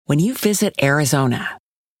When you visit Arizona,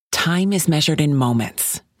 time is measured in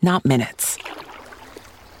moments, not minutes.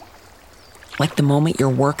 Like the moment your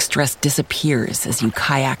work stress disappears as you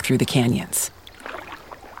kayak through the canyons.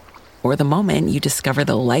 Or the moment you discover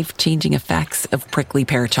the life-changing effects of prickly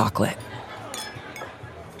pear chocolate.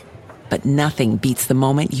 But nothing beats the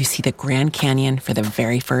moment you see the Grand Canyon for the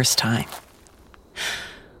very first time.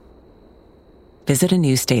 Visit a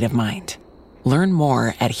new state of mind. Learn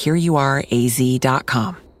more at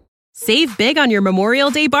hereyouareaz.com. Save big on your Memorial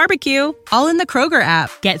Day barbecue, all in the Kroger app.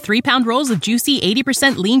 Get 3-pound rolls of juicy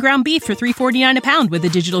 80% lean ground beef for $3.49 a pound with a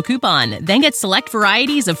digital coupon. Then get select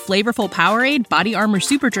varieties of flavorful Powerade, Body Armor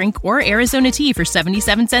Super Drink, or Arizona tea for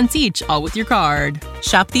 77 cents each, all with your card.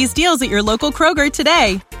 Shop these deals at your local Kroger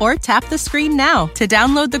today, or tap the screen now to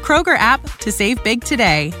download the Kroger app to save big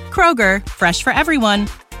today. Kroger, fresh for everyone.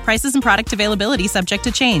 Prices and product availability subject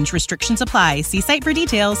to change. Restrictions apply. See site for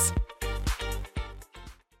details.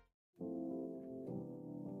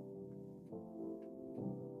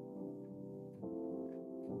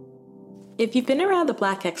 If you've been around the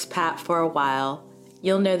Black expat for a while,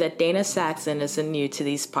 you'll know that Dana Saxon isn't new to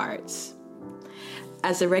these parts.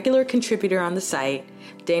 As a regular contributor on the site,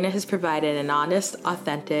 Dana has provided an honest,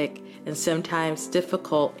 authentic, and sometimes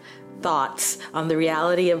difficult thoughts on the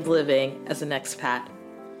reality of living as an expat.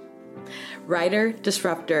 Writer,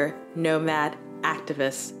 disruptor, nomad,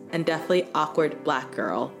 activist, and definitely awkward Black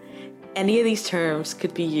girl. Any of these terms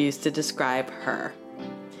could be used to describe her.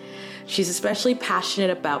 She's especially passionate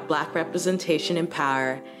about Black representation and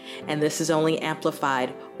power, and this is only amplified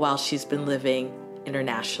while she's been living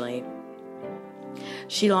internationally.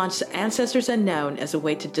 She launched Ancestors Unknown as a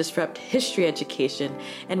way to disrupt history education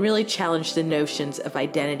and really challenge the notions of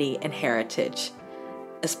identity and heritage,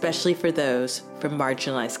 especially for those from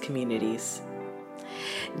marginalized communities.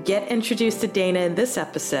 Get introduced to Dana in this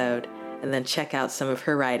episode, and then check out some of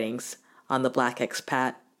her writings on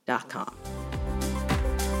theblackexpat.com.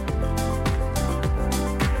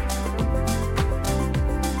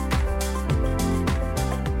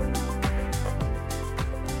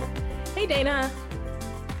 Hey, Dana.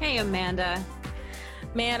 Hey, Amanda.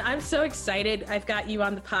 Man, I'm so excited I've got you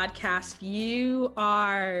on the podcast. You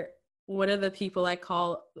are one of the people I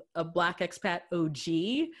call a Black expat OG.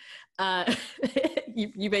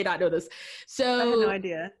 You may not know this. So I had no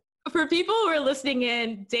idea. For people who are listening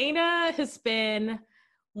in, Dana has been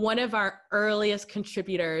one of our earliest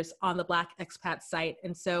contributors on the Black expat site.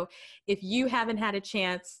 And so if you haven't had a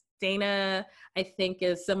chance, Dana, I think,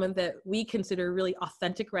 is someone that we consider a really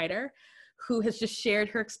authentic writer who has just shared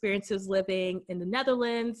her experiences living in the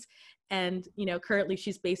Netherlands. And, you know, currently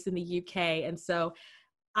she's based in the UK. And so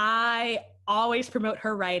I always promote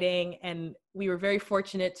her writing, and we were very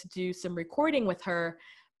fortunate to do some recording with her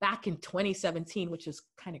back in 2017, which is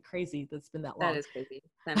kind of crazy. That's been that long. That is crazy.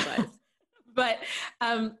 Time flies. But,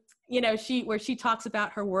 you know, she talks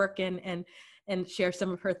about her work and share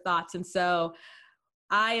some of her thoughts. And so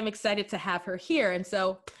I am excited to have her here. And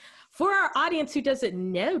so for our audience who doesn't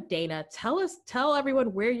know Dana, tell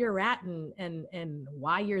everyone where you're at and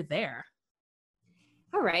why you're there.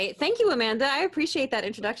 All right. Thank you, Amanda. I appreciate that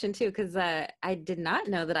introduction too, because I did not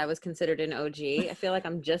know that I was considered an OG. I feel like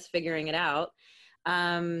I'm just figuring it out.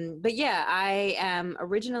 But yeah, I am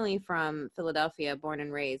originally from Philadelphia, born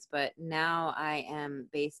and raised, but now I am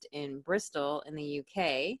based in Bristol in the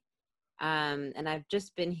UK. And I've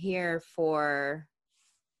just been here for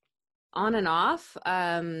on and off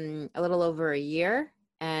a little over a year.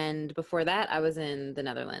 And before that, I was in the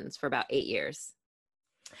Netherlands for about 8 years.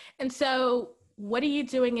 And so what are you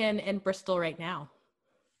doing in Bristol right now?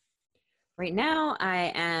 Right now,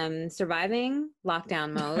 I am surviving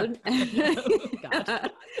lockdown mode.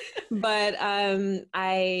 Gotcha. But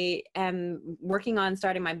I am working on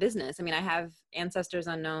starting my business. I mean, I have Ancestors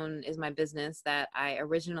Unknown is my business that I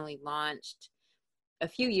originally launched a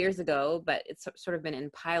few years ago, but it's sort of been in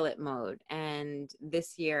pilot mode. And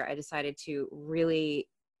this year I decided to really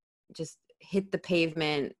just hit the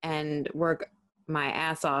pavement and work my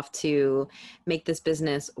ass off to make this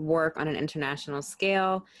business work on an international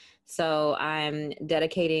scale. So I'm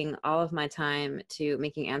dedicating all of my time to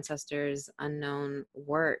making Ancestors Unknown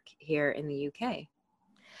work here in the UK.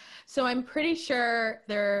 So I'm pretty sure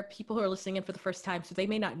there are people who are listening in for the first time, so they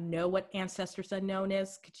may not know what Ancestors Unknown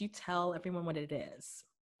is. Could you tell everyone what it is?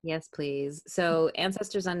 Yes, please. So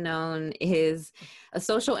Ancestors Unknown is a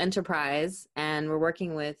social enterprise, and we're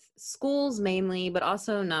working with schools mainly, but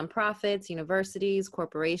also nonprofits, universities,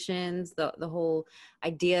 corporations. The whole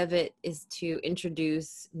idea of it is to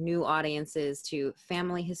introduce new audiences to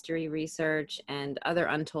family history research and other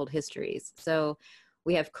untold histories. So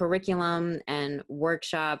we have curriculum and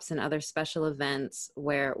workshops and other special events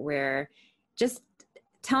where we're just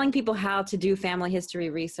telling people how to do family history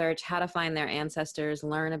research, how to find their ancestors,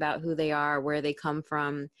 learn about who they are, where they come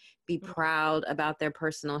from, be proud about their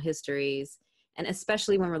personal histories. And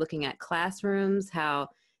especially when we're looking at classrooms, how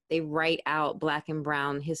they write out Black and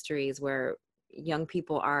Brown histories where young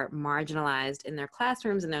people are marginalized in their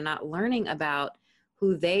classrooms and they're not learning about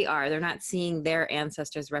who they are. They're not seeing their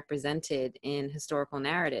ancestors represented in historical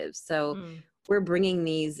narratives. So we're bringing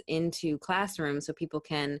these into classrooms so people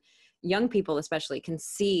can, young people especially, can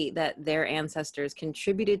see that their ancestors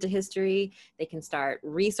contributed to history. They can start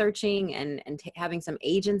researching and having some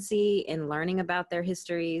agency in learning about their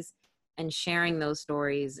histories and sharing those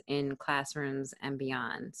stories in classrooms and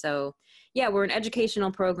beyond. So yeah, we're an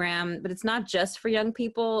educational program, but it's not just for young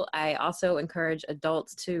people. I also encourage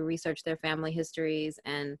adults to research their family histories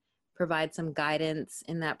and provide some guidance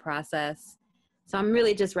in that process. So I'm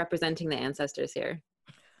really just representing the ancestors here.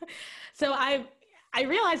 So I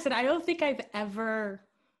realized that I don't think I've ever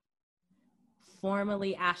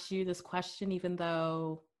formally asked you this question, even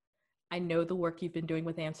though I know the work you've been doing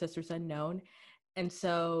with Ancestors Unknown. And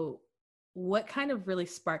so what kind of really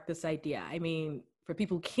sparked this idea? I mean, for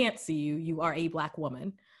people who can't see you, you are a Black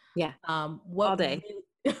woman. Yeah. All day.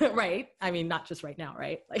 Right. I mean, not just right now,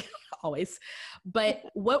 right? Like always. But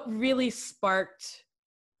what really sparked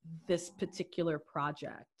this particular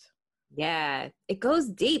project? Yeah, it goes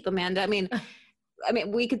deep, Amanda. I mean,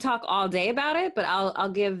 we could talk all day about it, but I'll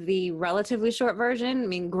give the relatively short version. I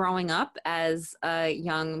mean, growing up as a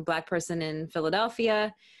young Black person in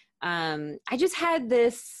Philadelphia, I just had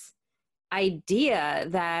this idea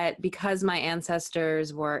that because my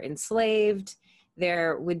ancestors were enslaved,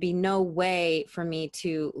 there would be no way for me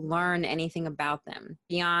to learn anything about them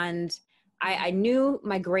beyond, I knew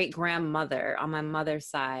my great grandmother on my mother's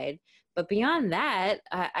side, but beyond that,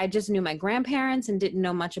 I just knew my grandparents and didn't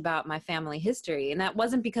know much about my family history. And that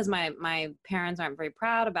wasn't because my parents aren't very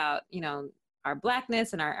proud about, you know, our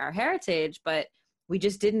Blackness and our heritage, but we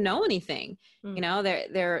just didn't know anything. You know,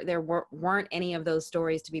 there weren't any of those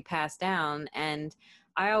stories to be passed down. And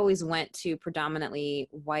I always went to predominantly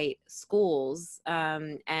white schools.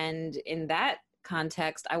 And in that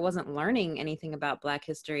context, I wasn't learning anything about Black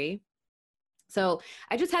history. So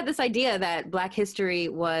I just had this idea that Black history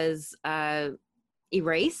was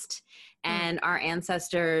erased and our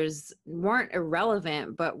ancestors weren't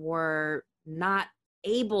irrelevant, but were not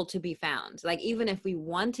able to be found. Like, even if we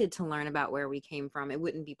wanted to learn about where we came from, it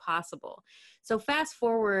wouldn't be possible. So fast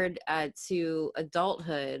forward to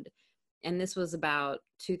adulthood, and this was about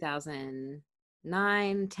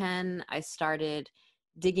 2009, 10, I started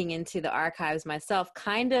digging into the archives myself,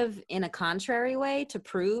 kind of in a contrary way to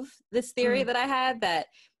prove this theory that I had, that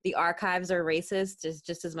the archives are racist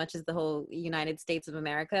just as much as the whole United States of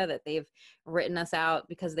America, that they've written us out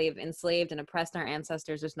because they've enslaved and oppressed our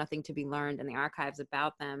ancestors. There's nothing to be learned in the archives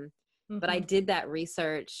about them. But I did that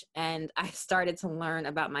research and I started to learn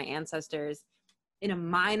about my ancestors in a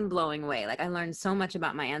mind-blowing way. Like, I learned so much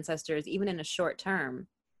about my ancestors, even in a short term.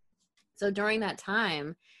 So during that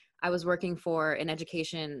time, I was working for an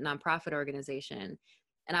education nonprofit organization,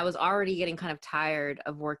 and I was already getting kind of tired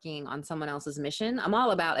of working on someone else's mission. I'm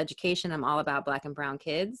all about education. I'm all about Black and brown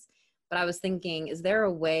kids. But I was thinking, is there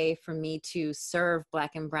a way for me to serve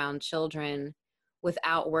Black and brown children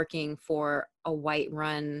without working for a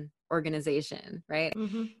white-run organization, right?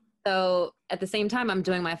 So at the same time, I'm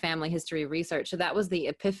doing my family history research. So that was the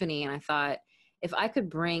epiphany. And I thought, if I could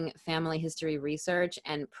bring family history research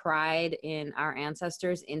and pride in our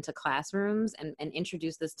ancestors into classrooms and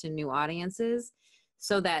introduce this to new audiences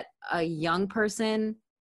so that a young person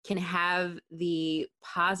can have the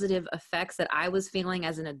positive effects that I was feeling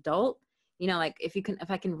as an adult, you know, like if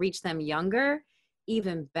I can reach them younger,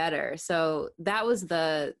 even better. So that was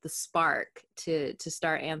the spark to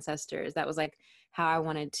start Ancestors. That was like how I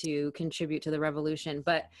wanted to contribute to the revolution.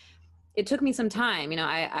 But it took me some time. You know,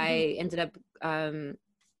 I ended up,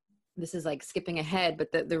 this is like skipping ahead,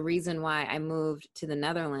 but the reason why I moved to the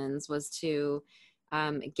Netherlands was to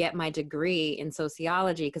get my degree in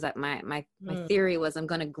sociology, because my theory was I'm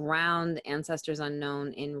going to ground Ancestors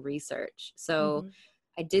Unknown in research. So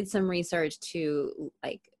I did some research to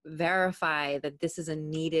like verify that this is a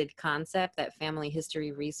needed concept, that family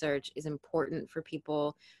history research is important for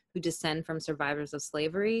people who descend from survivors of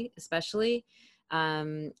slavery, especially.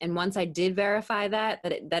 And once I did verify that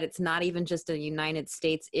it's not even just a United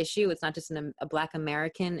States issue, it's not just a Black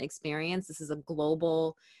American experience, this is a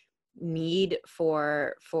global need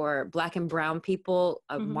for Black and brown people,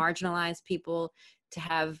 marginalized people, to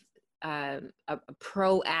have a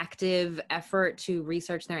proactive effort to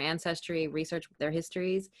research their ancestry, research their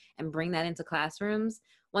histories, and bring that into classrooms.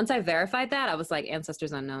 Once I verified that, I was like,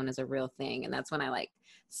 Ancestors Unknown is a real thing. And that's when I like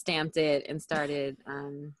stamped it and started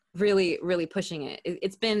really, really pushing it.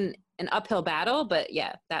 It's been an uphill battle, but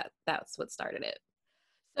yeah, that's what started it.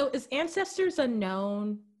 So is Ancestors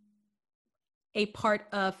Unknown a part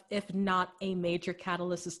of, if not a major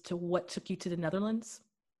catalyst as to what took you to the Netherlands?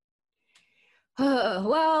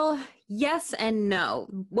 Well, yes and no.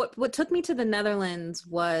 What took me to the Netherlands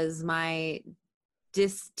was my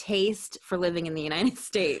distaste for living in the United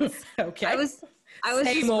States. Okay. I was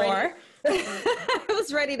Say just more. I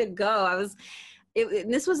was ready to go.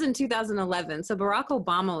 This was in 2011. So Barack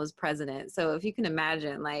Obama was president. So if you can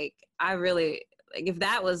imagine, like, I really, like, if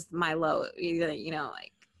that was my low, you know,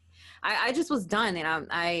 like, I just was done. And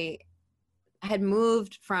I had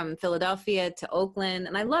moved from Philadelphia to Oakland,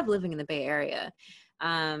 and I love living in the Bay Area.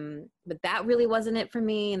 But that really wasn't it for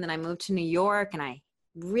me. And then I moved to New York, and I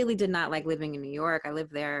really did not like living in New York. I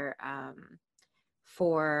lived there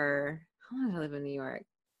for, how long did I live in New York?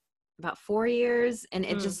 About 4 years. And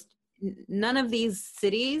it just, none of these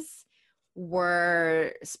cities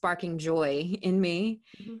were sparking joy in me.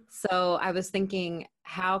 Mm-hmm. So I was thinking,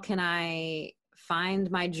 how can I find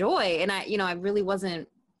my joy? And I really wasn't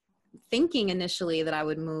thinking initially that I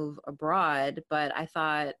would move abroad, but I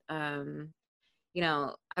thought, I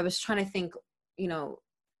was trying to think,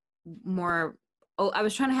 more, I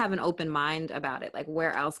was trying to have an open mind about it. Like,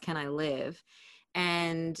 where else can I live?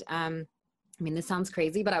 And, this sounds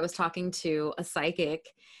crazy, but I was talking to a psychic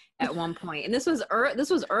at one point, and this was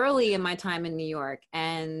early in my time in New York.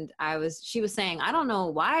 And she was saying, I don't know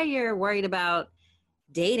why you're worried about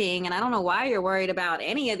dating, and I don't know why you're worried about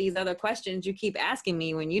any of these other questions you keep asking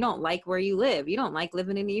me when you don't like where you live. You don't like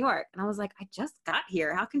living in New York. And I was like, I just got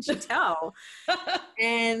here. How can she tell?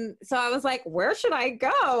 And so I was like, where should I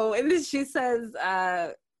go? And then she says,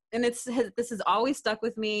 and this has always stuck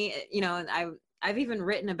with me, and I've even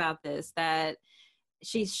written about this, that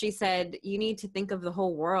she said, you need to think of the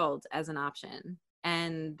whole world as an option.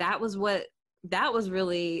 And that was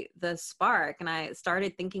really the spark. And I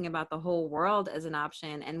started thinking about the whole world as an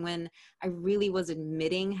option. And when I really was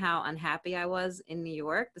admitting how unhappy I was in New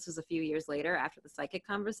York, this was a few years later after the psychic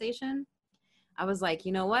conversation, I was like,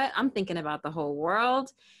 you know what? I'm thinking about the whole world.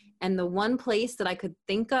 And the one place that I could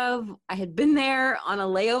think of, I had been there on a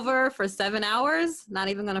layover for 7 hours, not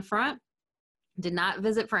even gonna front, did not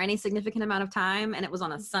visit for any significant amount of time. And it was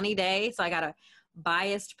on a sunny day. So I got a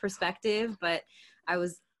biased perspective, but I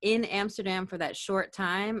was in Amsterdam for that short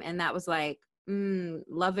time. And that was like,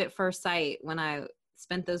 love at first sight when I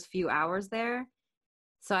spent those few hours there.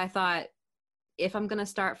 So I thought, if I'm going to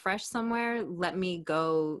start fresh somewhere, let me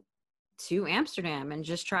go to Amsterdam and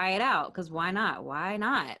just try it out. Because why not? Why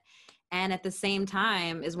not? And at the same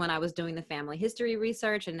time is when I was doing the family history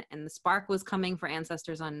research, and the spark was coming for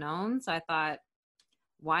Ancestors Unknown. So I thought,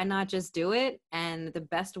 why not just do it? And the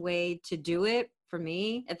best way to do it for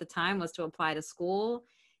me at the time was to apply to school,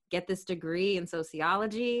 get this degree in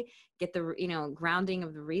sociology, get the, grounding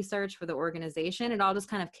of the research for the organization. It all just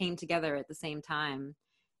kind of came together at the same time.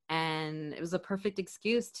 And it was a perfect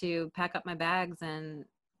excuse to pack up my bags and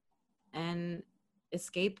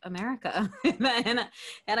escape America. and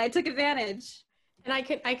I took advantage. And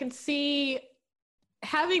I can see,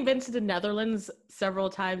 having been to the Netherlands several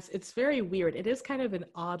times, it's very weird. It is kind of an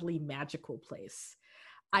oddly magical place.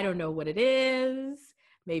 I don't know what it is.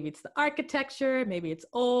 Maybe it's the architecture, maybe it's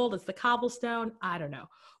old, it's the cobblestone, I don't know.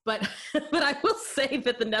 But I will say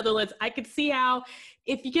that the Netherlands, I could see how,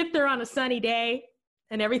 if you get there on a sunny day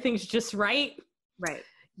and everything's just right. Right.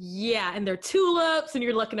 Yeah, and there are tulips, and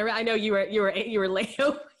you're looking around. I know you were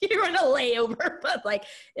layover, you were in a layover, but like,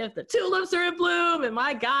 if the tulips are in bloom, and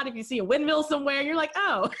my God, if you see a windmill somewhere, you're like,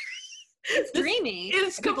 oh, it's dreamy.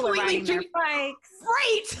 It's completely dreamy.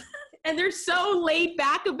 Right. And they're so laid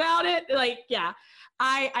back about it. Like, yeah,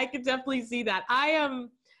 I could definitely see that. I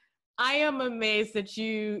am amazed that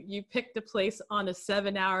you picked a place on a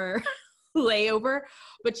 7-hour layover.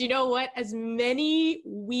 But you know what? As many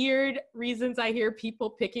weird reasons I hear people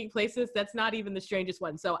picking places, that's not even the strangest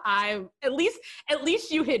one. So at least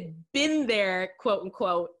you had been there, quote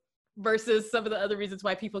unquote, versus some of the other reasons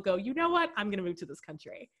why people go, you know what? I'm going to move to this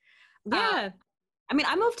country. Yeah.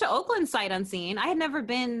 I moved to Oakland sight unseen. I had never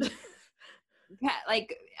been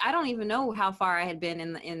like, I don't even know how far I had been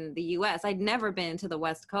in the US. I'd never been to the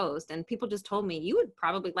West Coast, and people just told me, you would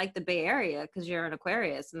probably like the Bay Area because you're an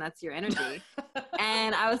Aquarius and that's your energy.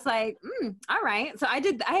 And I was like, all right. So I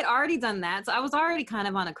had already done that. So I was already kind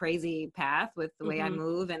of on a crazy path with the way I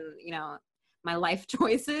move and, my life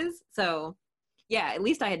choices. So yeah, at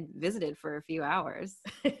least I had visited for a few hours.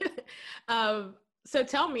 So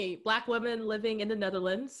tell me, Black women living in the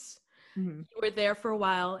Netherlands, Mm-hmm. you were there for a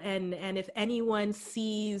while, and if anyone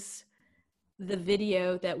sees the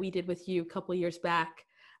video that we did with you a couple of years back,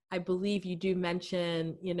 I believe you do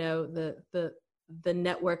mention, you know, the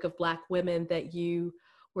network of Black women that you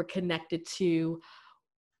were connected to.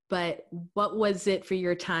 But what was it for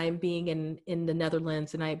your time being in the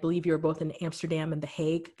Netherlands? And I believe you were both in Amsterdam and The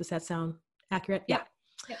Hague. Does that sound accurate? Yeah,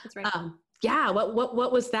 that's right. Yeah.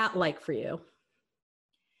 What was that like for you?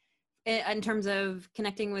 In terms of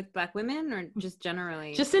connecting with Black women, or just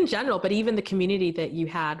generally? Just in general, but even the community that you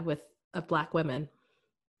had of Black women.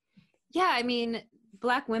 Yeah, I mean,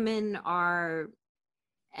 Black women are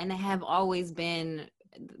and have always been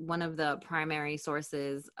one of the primary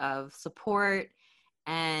sources of support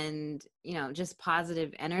and, you know, just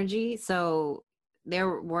positive energy. So there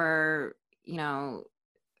were, you know,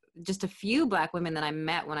 just a few Black women that I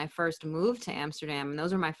met when I first moved to Amsterdam. And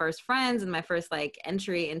those were my first friends and my first like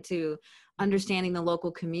entry into understanding the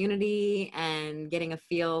local community and getting a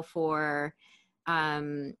feel for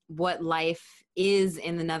what life is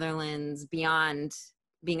in the Netherlands beyond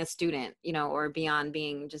being a student, you know, or beyond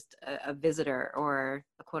being just a visitor or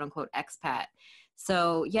a quote unquote expat.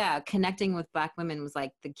 So yeah, connecting with Black women was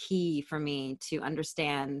like the key for me to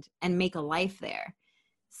understand and make a life there.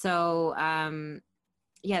 So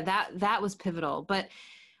yeah, that was pivotal. But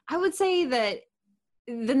I would say that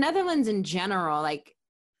the Netherlands in general, like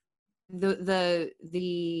the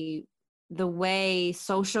way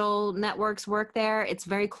social networks work there, it's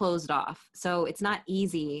very closed off. So it's not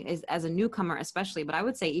easy as a newcomer, especially, but I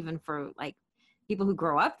would say even for like people who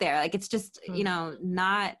grow up there, like it's just, you know,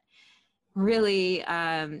 not really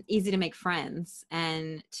easy to make friends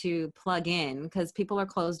and to plug in because people are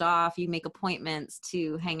closed off. You make appointments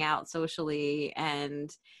to hang out socially, and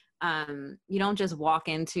you don't just walk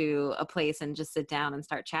into a place and just sit down and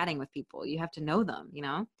start chatting with people. You have to know them, you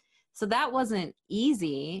know? So that wasn't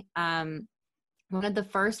easy. One of the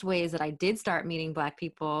first ways that I did start meeting Black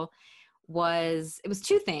people it was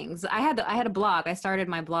two things. I had a blog. I started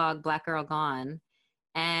my blog, Black Girl Gone.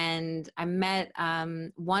 And I met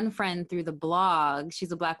one friend through the blog.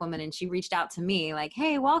 She's a Black woman, and she reached out to me like,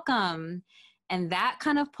 hey, welcome. And that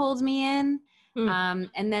kind of pulled me in. And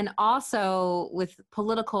then also with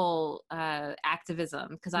political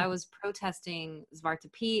activism, because I was protesting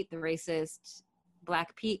Zwarte Piet, the racist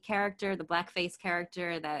Black Pete character, the blackface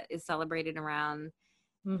character that is celebrated around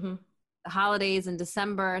the holidays in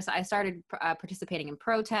December. So I started participating in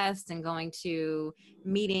protests and going to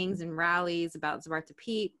meetings and rallies about Zwarte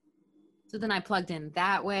Piet. So then I plugged in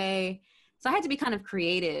that way. So I had to be kind of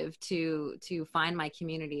creative to find my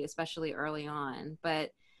community, especially early on.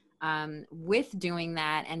 But with doing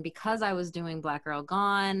that, and because I was doing Black Girl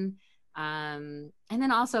Gone, and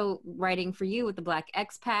then also writing for you with the Black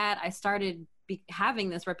Expat, I started having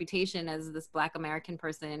this reputation as this Black American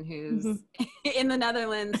person who's in the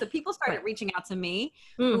Netherlands. So people started reaching out to me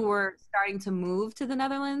who were starting to move to the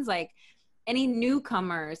Netherlands. Like any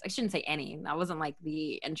newcomers, I shouldn't say any, that wasn't like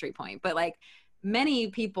the entry point, but like many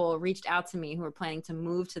people reached out to me who were planning to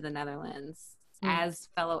move to the Netherlands as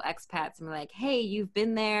fellow expats and were like, hey, you've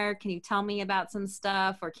been there. Can you tell me about some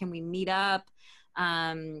stuff? Or can we meet up?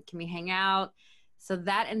 Can we hang out? So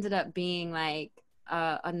that ended up being like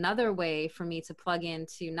another way for me to plug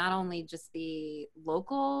into not only just the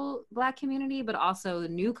local Black community, but also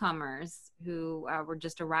newcomers who were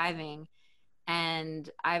just arriving. And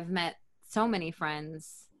I've met so many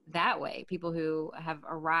friends that way, people who have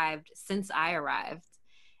arrived since I arrived.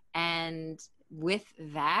 And with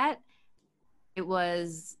that, it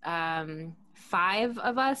was 5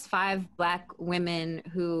 of us, 5 Black women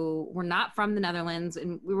who were not from the Netherlands.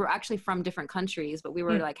 And we were actually from different countries, but we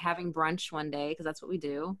were like having brunch one day because that's what we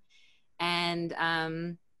do. And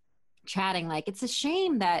chatting like, it's a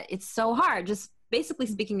shame that it's so hard, just basically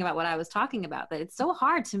speaking about what I was talking about, that it's so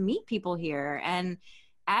hard to meet people here. And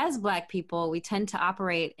as Black people, we tend to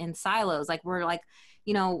operate in silos. Like we're like,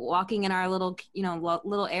 you know, walking in our little, you know,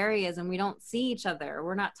 little areas and we don't see each other.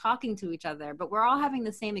 We're not talking to each other, but we're all having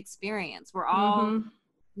the same experience. We're all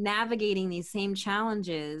navigating these same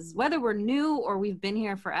challenges, whether we're new or we've been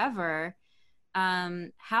here forever.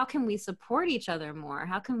 How can we support each other more?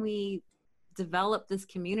 How can we develop this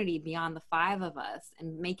community beyond the 5 of us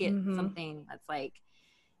and make it something that's like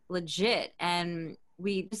legit? And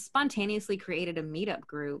we just spontaneously created a meetup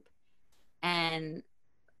group, and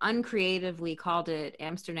uncreatively called it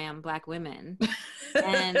Amsterdam Black Women.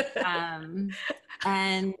 And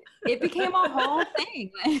and it became a whole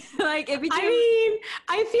thing. Like it became. I mean,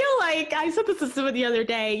 I feel like I said this to someone the other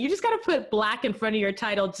day. You just got to put Black in front of your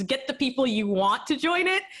title to get the people you want to join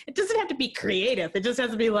it. It doesn't have to be creative. It just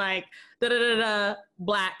has to be like da da da da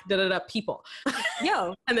Black da da da people.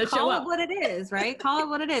 Yo, and then call it what it is, right? Call it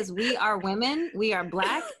what it is. We are women. We are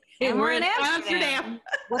Black. And we're in Amsterdam.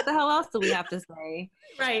 What the hell else do we have to say?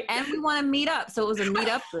 Right. And we want to meet up. So it was a meet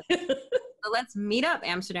up group. So let's meet up,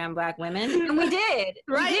 Amsterdam Black women. And we did.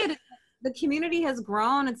 Right. We did. The community has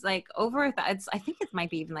grown. It's like over, I think it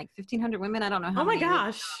might be even like 1,500 women. I don't know how many. Oh my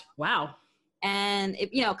gosh. Wow. And,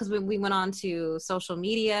 because we went on to social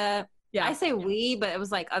media. Yeah. I say we, but it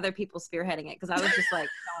was like other people spearheading it because I was just like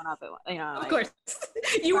showing up at, Of course.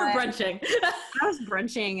 You were brunching. I was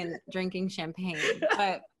brunching and drinking champagne.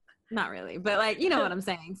 But not really, but like, you know what I'm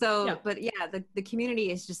saying? So, yeah. But yeah, the community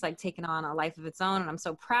is just like taking on a life of its own. And I'm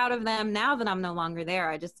so proud of them. Now that I'm no longer there,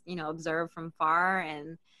 I just, observe from far.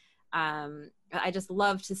 And I just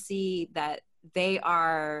love to see that they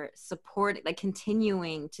are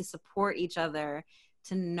continuing to support each other,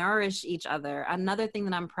 to nourish each other. Another thing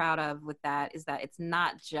that I'm proud of with that is that it's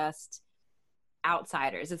not just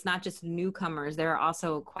outsiders. It's not just newcomers. There are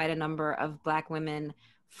also quite a number of Black women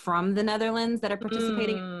from the Netherlands that are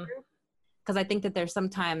participating in the group, because I think that there's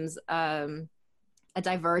sometimes a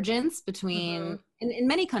divergence between in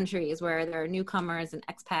many countries where there are newcomers and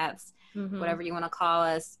expats, whatever you want to call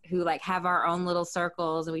us, who like have our own little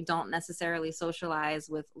circles and we don't necessarily socialize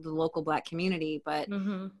with the local Black community, but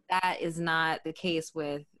that is not the case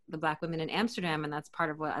with the Black women in Amsterdam. And that's part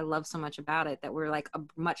of what I love so much about it, that we're like a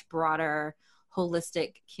much broader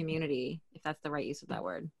holistic community, if that's the right use of that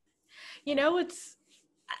word.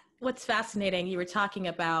 What's fascinating, you were talking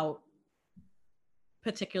about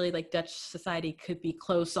particularly like Dutch society could be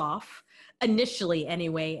closed off initially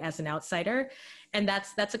anyway as an outsider. And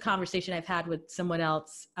that's a conversation I've had with someone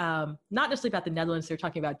else, not necessarily about the Netherlands, they're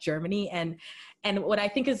talking about Germany. And what I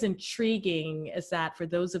think is intriguing is that for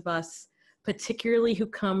those of us, particularly who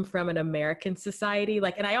come from an American society,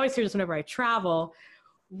 and I always hear this whenever I travel,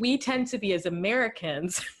 we tend to be as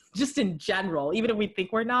Americans, just in general, even if we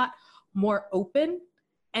think we're not, more open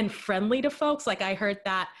and friendly to folks. Like I heard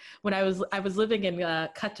that when I was living in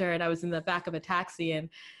Qatar, and I was in the back of a taxi and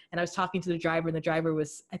I was talking to the driver, and the driver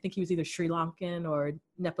was, I think he was either Sri Lankan or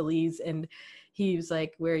Nepalese. And he was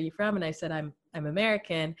like, "Where are you from?" And I said, I'm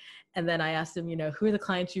American. And then I asked him, who are the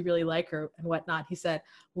clients you really like and whatnot? He said,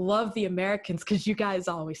 "Love the Americans because you guys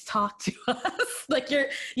always talk to us." Like you're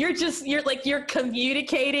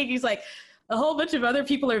communicating. He's like, a whole bunch of other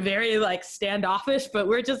people are very like standoffish, but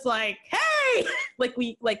we're just like, hey, like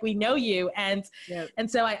we know you. And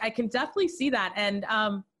so I can definitely see that. And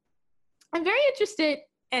I'm very interested,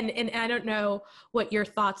 and I don't know what your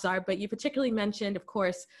thoughts are, but you particularly mentioned, of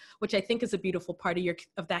course, which I think is a beautiful part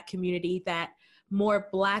of that community, that more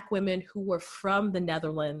Black women who were from the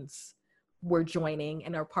Netherlands were joining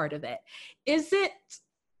and are part of it.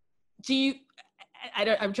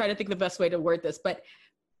 I'm trying to think the best way to word this, but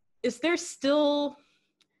is there still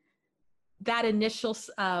that initial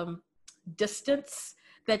distance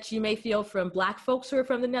that you may feel from Black folks who are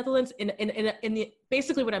from the Netherlands?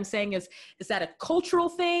 Basically what I'm saying is that a cultural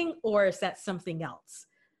thing or is that something else?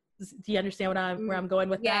 Do you understand where I'm going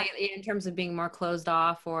with that? Yeah, in terms of being more closed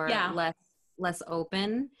off or less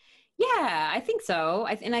open. Yeah, I think so.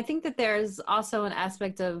 And I think that there's also an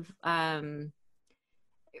aspect of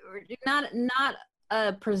not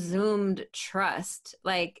a presumed trust.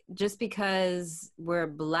 Like just because we're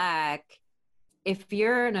Black, if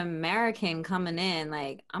you're an American coming in,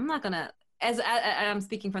 like I'm not gonna, I'm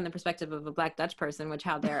speaking from the perspective of a Black Dutch person, which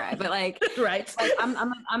how dare I? But like, right? Like,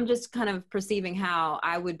 I'm just kind of perceiving how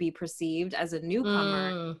I would be perceived as a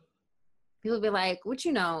newcomer. People be like, "What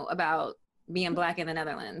you know about being Black in the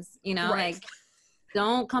Netherlands?" Right. Like,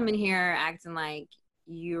 don't come in here acting like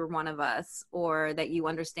you're one of us, or that you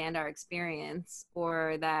understand our experience,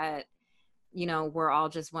 or that we're all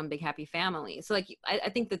just one big happy family. So like I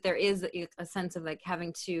think that there is a sense of like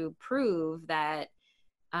having to prove that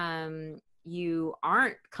you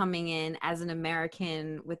aren't coming in as an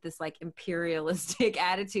American with this like imperialistic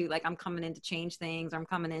attitude, like I'm coming in to change things, or I'm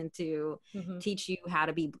coming in to teach you how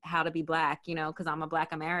to be Black, because I'm a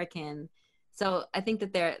Black American. So I think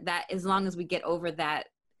that as long as we get over that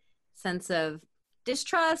sense of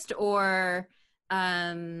distrust or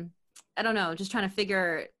I don't know, just trying to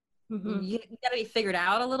figure you gotta be figured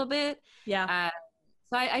out a little bit.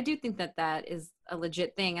 So I do think that that is a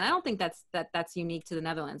legit thing. And I don't think that's unique to the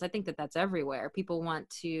Netherlands. I think that that's everywhere. People want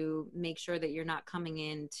to make sure that you're not coming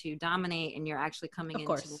in to dominate and you're actually coming in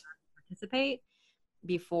to participate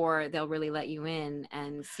before they'll really let you in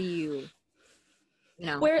and see you,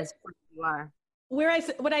 as you are.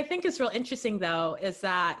 What I think is real interesting, though, is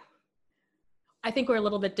that I think we're a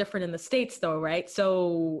little bit different in the States, though, right?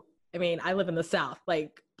 So, I mean, I live in the South.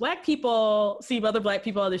 Like, Black people see other Black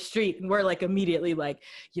people on the street, and we're like immediately like,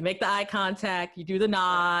 you make the eye contact, you do the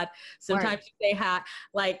nod, sometimes you say hi.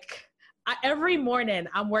 Like, every morning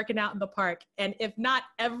I'm working out in the park, and if not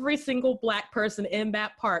every single Black person in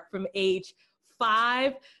that park from age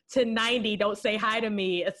 5 to 90 don't say hi to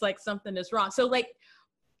me, it's like something is wrong. So, like,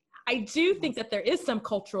 I do think that there is some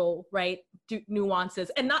cultural, right, nuances,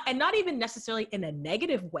 and not even necessarily in a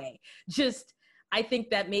negative way. Just, I think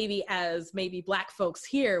that maybe as Black folks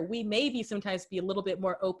here, we maybe sometimes be a little bit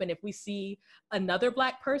more open if we see another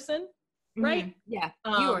Black person, right? Mm-hmm. Yeah,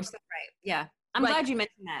 you are so right. Yeah, I'm glad you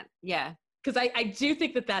mentioned that. Yeah, because I do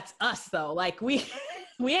think that that's us, though. Like, we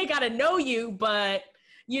ain't got to know you, but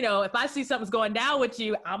if I see something's going down with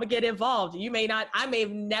you, I'm gonna get involved. I may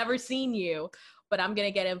have never seen you, but I'm going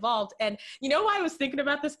to get involved. And you know why I was thinking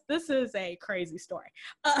about this? This is a crazy story.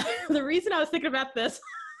 The reason I was thinking about this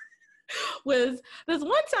was this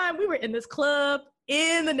one time we were in this club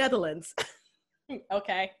in the Netherlands,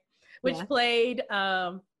 okay, which played,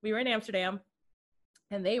 we were in Amsterdam,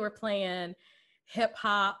 and they were playing hip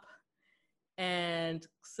hop and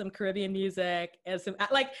some Caribbean music and some,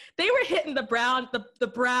 like, they were hitting the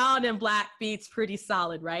brown and Black beats pretty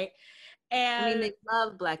solid, right? And I mean, they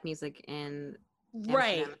love Black music in Amsterdam.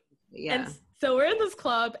 Right. Yeah. And so we're in this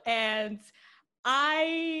club, and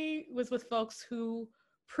I was with folks who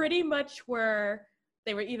pretty much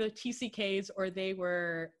they were either TCKs or they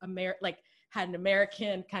were had an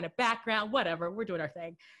American kind of background, whatever, we're doing our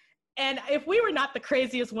thing. And if we were not the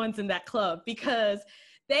craziest ones in that club, because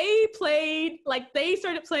they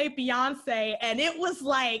started playing Beyonce, and it was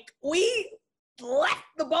like, we left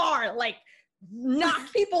the bar, like,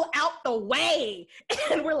 knock people out the way,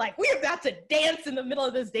 and we're like, we're about to dance in the middle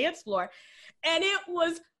of this dance floor, and it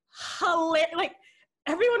was hilarious. Like,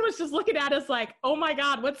 everyone was just looking at us like, oh my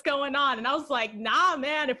God, what's going on? And I was like, nah,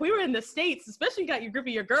 man, if we were in the States, especially you got your group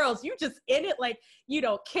of your girls, you just in it, like, you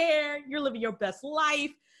don't care, you're living your best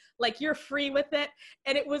life, like, you're free with it.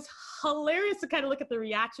 And it was hilarious to kind of look at the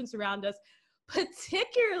reactions around us,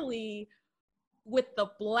 particularly with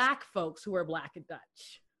the Black folks who are Black and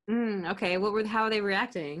Dutch. Okay, how are they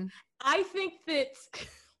reacting? I think that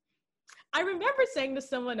I remember saying to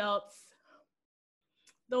someone else,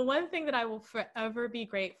 the one thing that I will forever be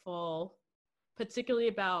grateful, particularly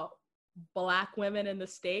about Black women in the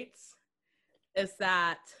States, is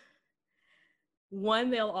that, one,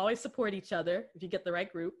 they'll always support each other if you get the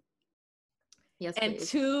right group. Yes, and please.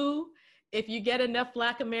 2, if you get enough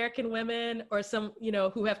Black American women or some,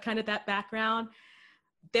 who have kind of that background,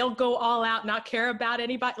 they'll go all out, not care about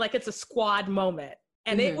anybody. Like, it's a squad moment.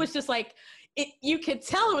 And it was just like, you could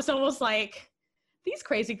tell it was almost like, these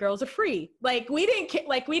crazy girls are free. Like, we didn't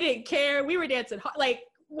care. We were dancing hard. Like,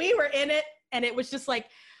 we were in it. And it was just like,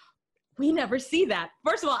 we never see that.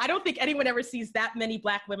 First of all, I don't think anyone ever sees that many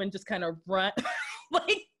Black women just kind of run,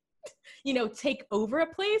 like, take over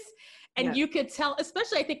a place. And you could tell,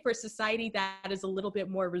 especially I think for a society that is a little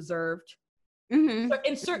bit more reserved,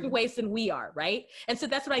 in certain ways than we are, right? And so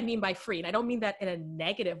that's what I mean by free. And I don't mean that in a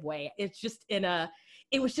negative way. It's just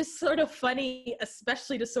it was just sort of funny,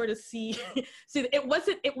 especially to sort of see it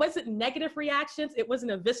wasn't negative reactions. It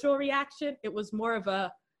wasn't a visceral reaction. It was more of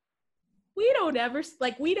a, we don't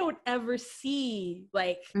ever see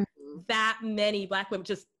like that many Black women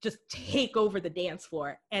just take over the dance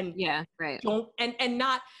floor and don't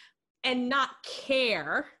and not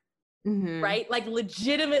care, right? Like,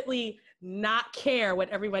 legitimately not care what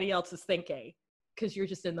everybody else is thinking, because you're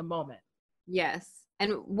just in the moment. Yes.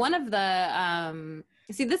 And one of the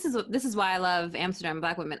this is why I love Amsterdam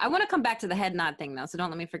Black women. I want to come back to the head nod thing, though, so don't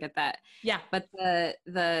let me forget that. Yeah. But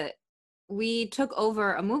we took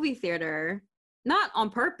over a movie theater, not on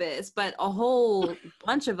purpose, but a whole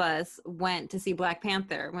bunch of us went to see Black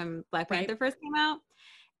Panther when Black Panther first came out,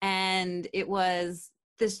 and it was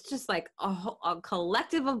this just like a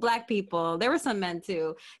collective of Black people. There were some men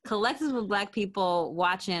too, collective of Black people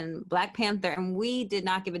watching Black Panther, and we did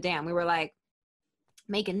not give a damn. We were like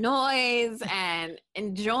making noise and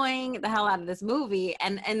enjoying the hell out of this movie,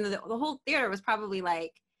 and the whole theater was probably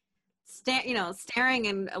like staring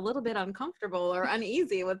and a little bit uncomfortable or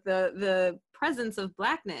uneasy with the presence of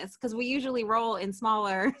Blackness, because we usually roll in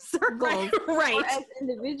smaller circles right. or as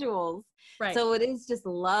individuals. Right. So it is just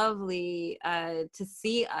lovely to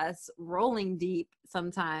see us rolling deep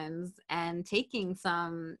sometimes and taking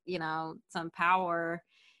some power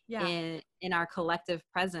in our collective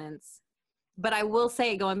presence. But I will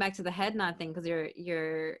say, going back to the head nod thing, because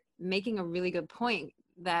you're making a really good point,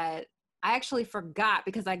 that I actually forgot,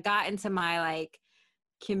 because I got into my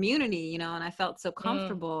community, and I felt so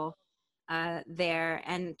comfortable there,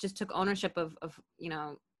 and just took ownership of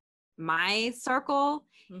my circle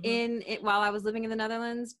in it while I was living in the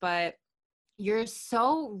Netherlands. But you're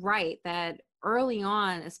so right that early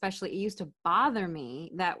on, especially, it used to bother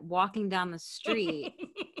me that walking down the street,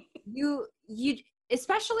 you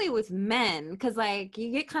especially with men, because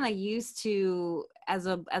you get kind of used to, as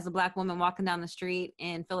a Black woman walking down the street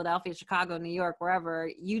in Philadelphia, Chicago, New York, wherever,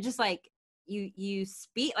 you just you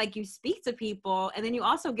speak to people, and then you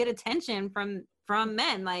also get attention from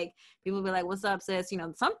men. People be like, "What's up, sis?"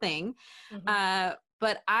 Something.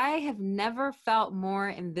 But I have never felt more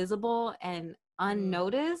invisible and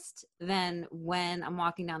unnoticed than when I'm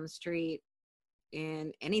walking down the street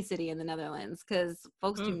in any city in the Netherlands, because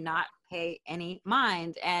folks do not pay any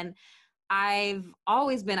mind. And I've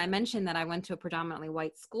always been, I mentioned that I went to a predominantly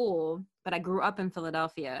white school, but I grew up in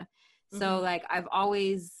Philadelphia. So I've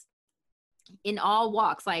always, in all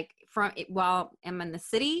walks, while I'm in the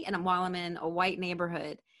city and while I'm in a white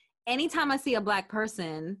neighborhood, anytime I see a Black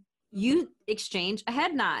person, you exchange a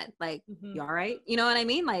head nod. You all right? You know what I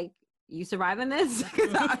mean? You surviving this?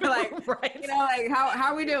 Right. How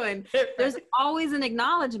are we doing? There's always an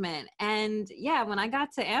acknowledgement. And yeah, when I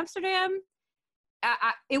got to Amsterdam,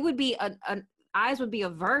 it would be eyes would be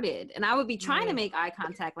averted, and I would be trying to make ay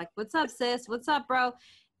contact, "What's up, sis? What's up, bro?"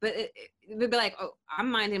 But it would be like, "Oh,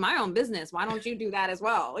 I'm minding my own business. Why don't you do that as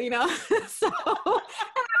well?" So I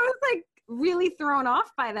was really thrown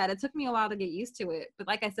off by that. It took me a while to get used to it. But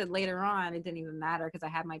like I said, later on, it didn't even matter because I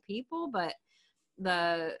had my people. But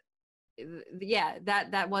that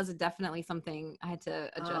was definitely something I had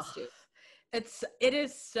to adjust to. It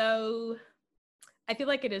is so, I feel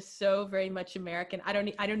like it is so very much American. I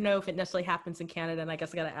don't know if it necessarily happens in Canada, and I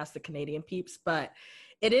guess I got to ask the Canadian peeps, but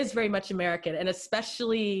it is very much American. And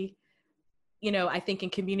especially, I think in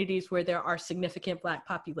communities where there are significant Black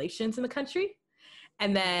populations in the country.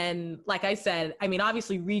 And then, like I said,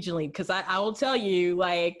 obviously regionally, because I will tell you,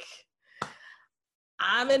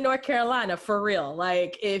 I'm in North Carolina for real.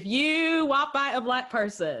 If you walk by a Black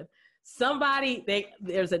person, somebody,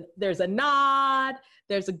 there's a nod,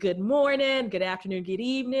 there's a good morning, good afternoon, good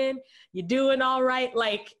evening, you're doing all right.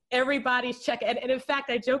 Everybody's checking. And in fact,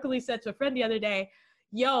 I jokingly said to a friend the other day,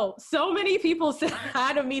 "Yo, so many people say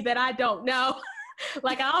hi to me that I don't know."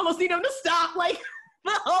 I almost need them to stop.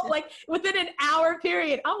 Within an hour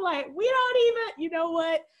period, I'm we don't even, you know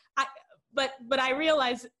what? But I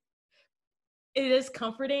realize it is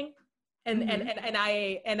comforting. And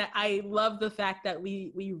I love the fact that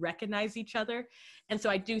we recognize each other. And so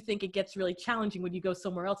I do think it gets really challenging when you go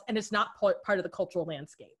somewhere else and it's not part of the cultural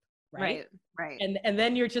landscape. Right. And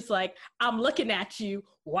then you're just "I'm looking at you.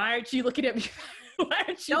 Why aren't you looking at me? Why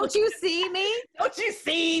aren't you? Don't you see me? Don't you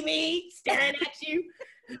see me staring at you?"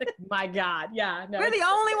 My God. Yeah. No. We're the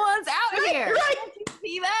only ones out here. Right. Don't you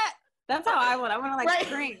see that? That's how I want to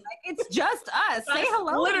scream. It's just us. Say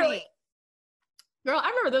hello to me. Girl, I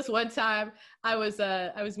remember this one time I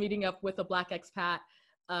was meeting up with a Black expat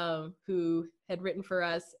who had written for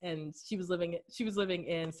us, and she was living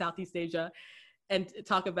in Southeast Asia, and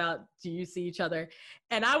talk about, do you see each other?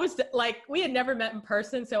 And I was we had never met in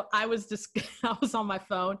person, so I was on my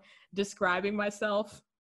phone describing myself,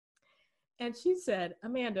 and she said,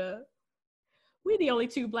 "Amanda, we're the only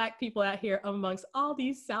two Black people out here amongst all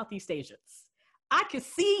these Southeast Asians. I could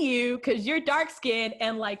see you because you're dark skinned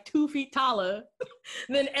and 2 feet taller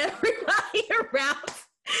than everybody around."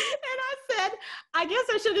 And I said, I guess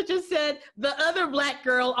I should have just said the other Black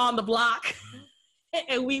girl on the block.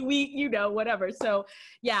 And we whatever. So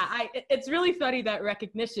yeah, it's really funny, that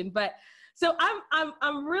recognition. But so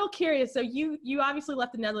I'm real curious. So you obviously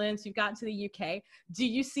left the Netherlands, you've gotten to the UK. Do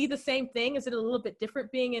you see the same thing? Is it a little bit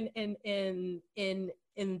different being in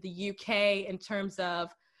the UK in terms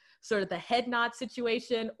of sort of the head nod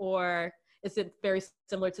situation, or is it very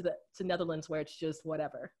similar to Netherlands where it's just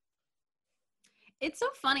whatever? It's so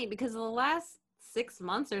funny because the last 6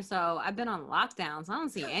 months or so, I've been on lockdown, so I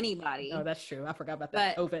don't see anybody. Oh, that's true. I forgot about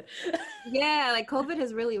that. COVID. Yeah, COVID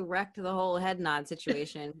has really wrecked the whole head nod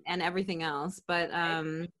situation and everything else. But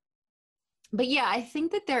But yeah, I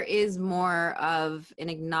think that there is more of an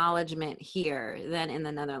acknowledgement here than in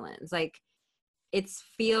the Netherlands. Like, it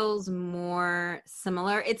feels more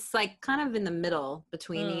similar. It's like kind of in the middle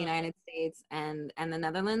between the United States and the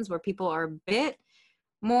Netherlands, where people are a bit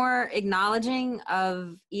more acknowledging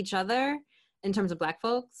of each other in terms of Black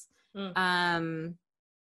folks.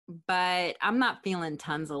 But I'm not feeling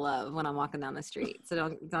tons of love when I'm walking down the street.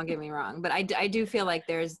 So don't get me wrong. But I do feel like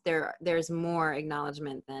there's more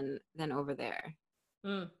acknowledgement than over there.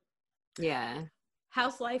 Yeah.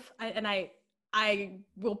 How's life? I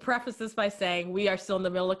will preface this by saying we are still in the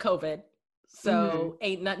middle of COVID, so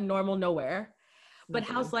ain't nothing normal nowhere. But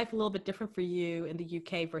how's life a little bit different for you in the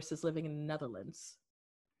UK versus living in the Netherlands?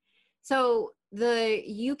 So the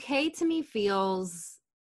UK to me feels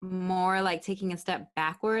more like taking a step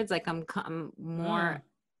backwards. Like I'm more,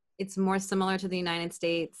 it's more similar to the United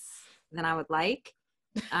States than I would like.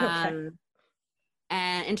 Okay.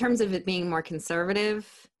 And in terms of it being more conservative,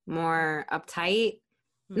 more uptight,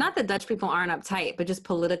 not that Dutch people aren't uptight, but just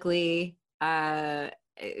politically,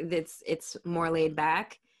 it's more laid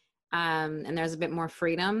back, and there's a bit more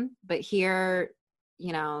freedom. But here,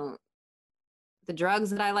 you know, the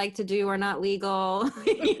drugs that I like to do are not legal.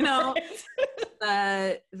 You know,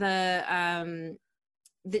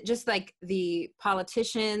 just like the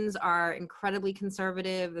politicians are incredibly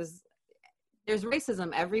conservative. There's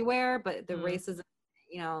racism everywhere, but the racism,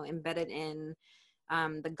 you know, embedded in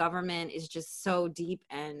the government is just so deep,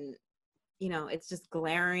 and you know, it's just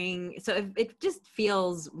glaring. So it just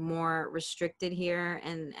feels more restricted here,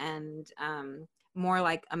 and more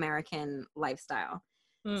like American lifestyle.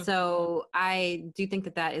 So I do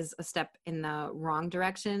think that is a step in the wrong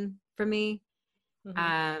direction for me.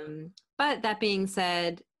 But that being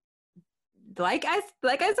said, like I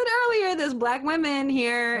said earlier, there's Black women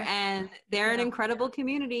here, and they're an incredible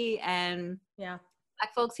community, and Black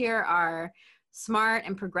folks here are smart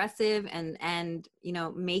and progressive, and you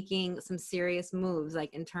know, making some serious moves,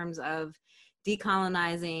 like in terms of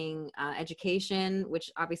decolonizing education, which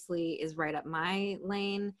obviously is right up my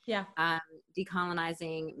lane.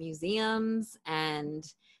 Decolonizing museums, and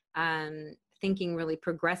thinking really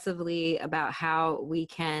progressively about how we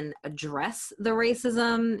can address the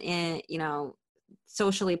racism in, you know,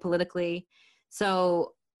 socially, politically.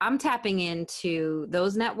 So I'm tapping into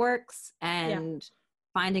those networks and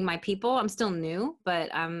finding my people. I'm still new,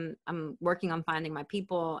 but I'm working on finding my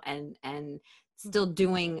people and still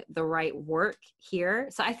doing the right work here.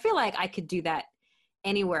 So I feel like I could do that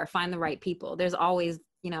anywhere, find the right people. There's always,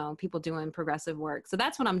 you know, people doing progressive work. So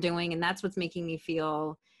that's what I'm doing, and that's what's making me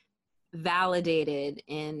feel validated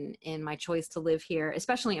in my choice to live here,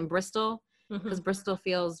 especially in Bristol, because Bristol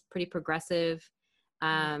feels pretty progressive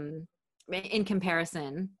in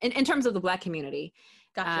comparison in terms of the Black community.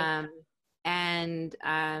 Gotcha.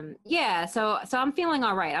 So I'm feeling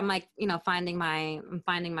all right. I'm like, you know, finding my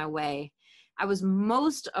way. I was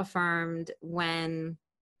most affirmed when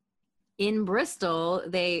in Bristol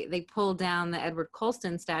they pulled down the Edward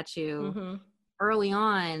Colston statue early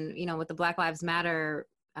on, you know, with the Black Lives Matter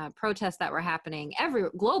protests that were happening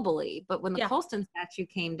globally. But when the Colston statue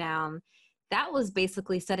came down, that was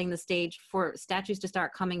basically setting the stage for statues to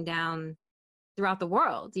start coming down throughout the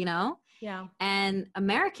world, you know? Yeah. And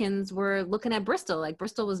Americans were looking at Bristol, like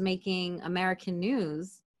Bristol was making American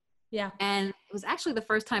news. Yeah. And it was actually the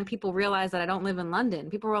first time people realized that I don't live in London.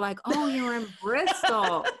 People were like, oh, you're in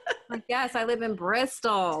Bristol. Like, yes, I live in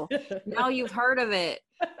Bristol. Now you've heard of it.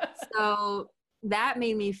 So that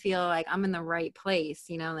made me feel like I'm in the right place,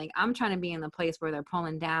 you know, like I'm trying to be in the place where they're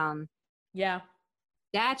pulling down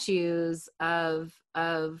statues of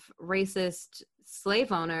racist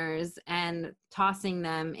slave owners and tossing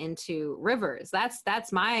them into rivers.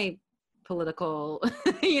 That's my political,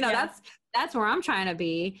 you know, that's where I'm trying to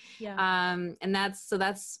be. And that's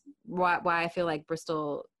why I feel like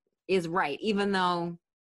Bristol is right, even though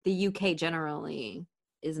the UK generally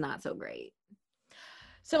is not so great.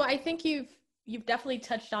 So I think you've definitely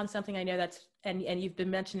touched on something I know that's, and you've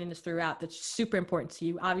been mentioning this throughout, that's super important to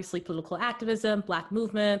you. Obviously, political activism, Black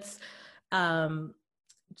movements,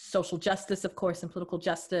 social justice, of course, and political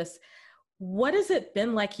justice. What has it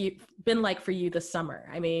been like for you this summer?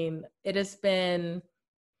 I mean, it has been,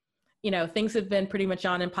 you know, things have been pretty much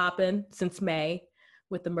on and popping since May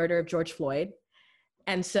with the murder of George Floyd.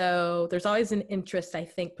 And so there's always an interest, I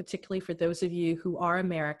think, particularly for those of you who are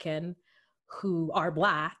American, who are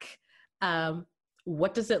Black.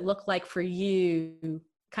 What does it look like for you,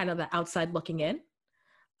 kind of the outside looking in?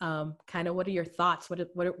 Kind of what are your thoughts?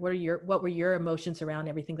 What were your emotions around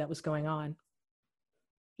everything that was going on?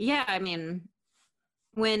 Yeah, I mean,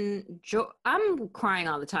 I'm crying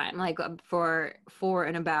all the time, like for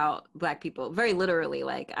and about Black people, very literally.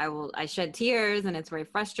 Like I shed tears, and it's very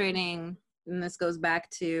frustrating. And this goes back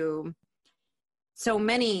to so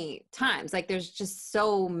many times. Like there's just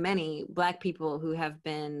so many Black people who have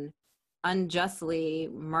been unjustly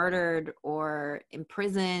murdered or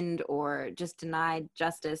imprisoned or just denied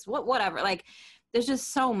justice, whatever. Like there's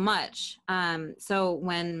just so much. So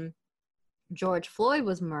when George Floyd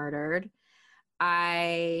was murdered,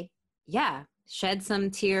 I shed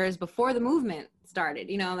some tears before the movement started.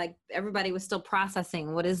 Like everybody was still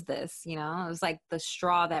processing, what is this? It was like the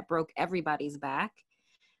straw that broke everybody's back.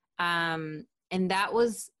 And that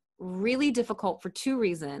was really difficult for two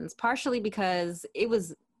reasons. Partially because it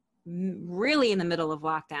was really in the middle of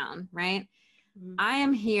lockdown, right? Mm-hmm. I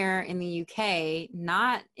am here in the UK,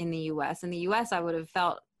 not in the US. In the US, I would have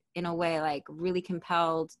felt in a way like really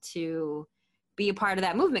compelled to be a part of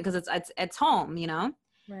that movement because it's home,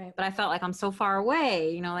 Right. But I felt like I'm so far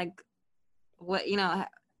away, like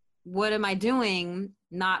what am I doing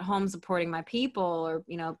not home supporting my people or,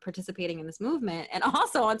 participating in this movement? And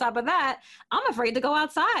also on top of that, I'm afraid to go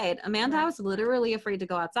outside. Amanda, right. I was literally afraid to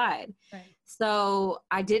go outside. Right. So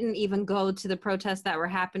I didn't even go to the protests that were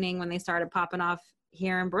happening when they started popping off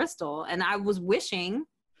here in Bristol. And I was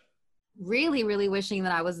really, really wishing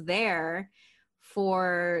that I was there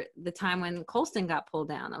for the time when Colston got pulled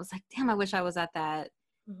down. I was like, damn, I wish I was at that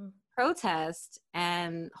protest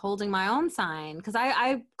and holding my own sign. Cause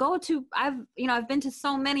I've been to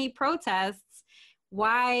so many protests.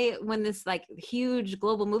 Why, when this like huge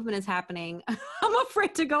global movement is happening, I'm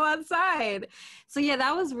afraid to go outside. So yeah,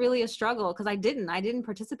 that was really a struggle. Cause I didn't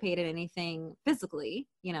participate in anything physically,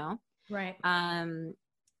 Right.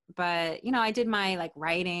 But I did my like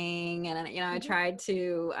writing and, I tried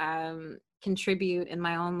to, contribute in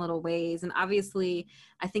my own little ways. And obviously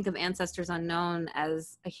I think of Ancestors Unknown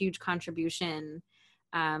as a huge contribution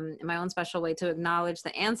in my own special way to acknowledge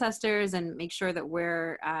the ancestors and make sure that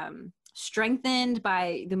we're strengthened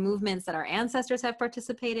by the movements that our ancestors have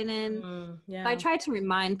participated in. Yeah. So I try to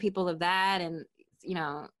remind people of that and,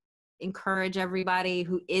 encourage everybody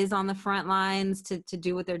who is on the front lines to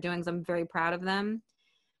do what they're doing, because I'm very proud of them.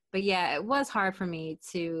 But yeah, it was hard for me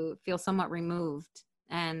to feel somewhat removed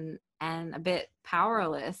and a bit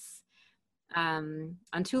powerless on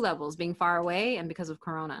two levels, being far away and because of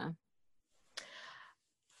Corona.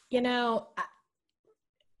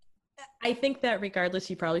 I think that regardless,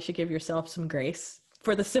 you probably should give yourself some grace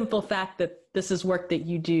for the simple fact that this is work that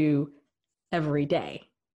you do every day.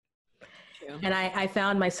 True. And I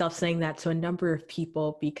found myself saying that to a number of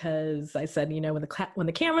people because I said, when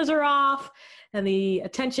the cameras are off and the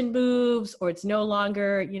attention moves, or it's no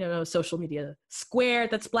longer, social media square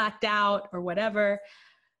that's blacked out or whatever,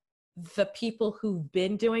 the people who've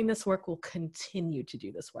been doing this work will continue to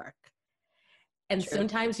do this work. And True.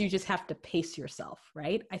 Sometimes you just have to pace yourself,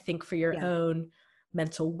 right? I think for your own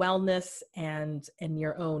mental wellness and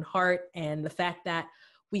your own heart, and the fact that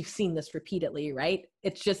we've seen this repeatedly, right?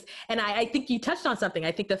 It's just, and I think you touched on something.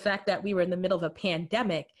 I think the fact that we were in the middle of a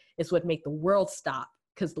pandemic is what made the world stop,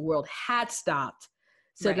 because the world had stopped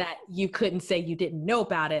so right. that you couldn't say you didn't know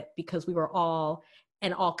about it, because we were all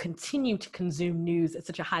continue to consume news at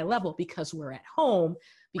such a high level because we're at home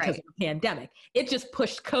because right. of the pandemic. It just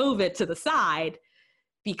pushed COVID to the side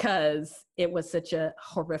because it was such a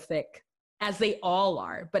horrific, as they all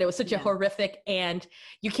are, but it was such a horrific, and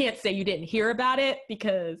you can't say you didn't hear about it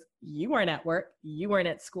because you weren't at work, you weren't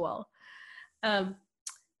at school.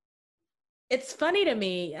 It's funny to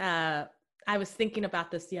me, I was thinking about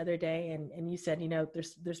this the other day, and you said,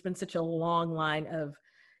 there's been such a long line of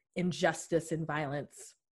injustice and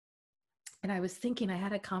violence. And I was thinking, I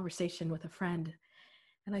had a conversation with a friend,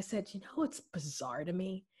 and I said, what's bizarre to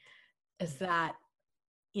me is that,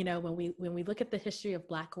 when we look at the history of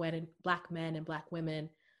Black men and Black women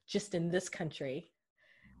just in this country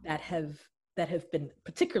that have been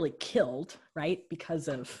particularly killed, right, because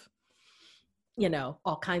of,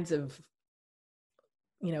 all kinds of,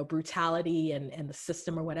 brutality and the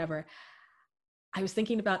system or whatever. I was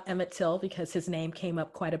thinking about Emmett Till because his name came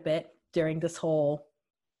up quite a bit during this whole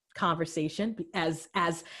conversation as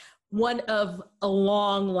one of a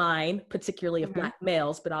long line, particularly of Black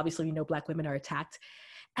males, but obviously Black women are attacked.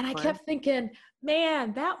 And I kept thinking,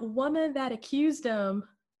 man, that woman that accused him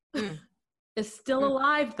is still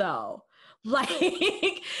alive though. Like,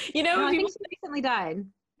 no, I think she recently died.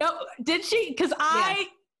 No, did she? Because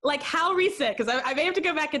like, how recent? Because I may have to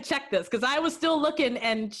go back and check this, because I was still looking,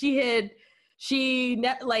 and she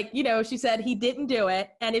said he didn't do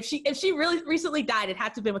it. And if she really recently died, it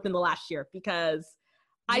had to have been within the last year, because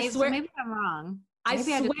I swear. Maybe I'm wrong.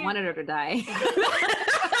 Maybe I just wanted her to die.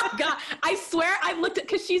 God, I swear I looked at,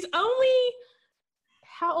 because she's only,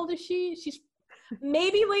 how old is she? She's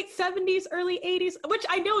maybe late 70s, early 80s, which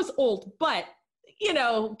I know is old, but given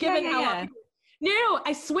how long. No,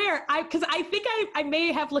 I swear, because I think I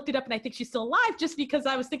may have looked it up and I think she's still alive, just because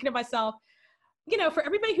I was thinking to myself, for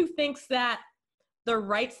everybody who thinks that the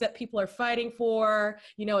rights that people are fighting for,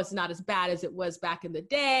 it's not as bad as it was back in the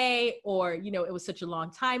day, or, it was such a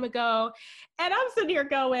long time ago. And I'm sitting here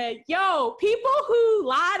going, yo, people who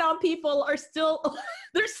lied on people are still,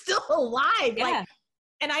 they're still alive. Yeah. Like,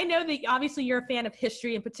 and I know that obviously you're a fan of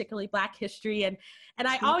history, and particularly Black history. And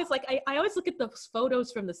I always I always look at those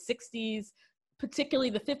photos from the 60s,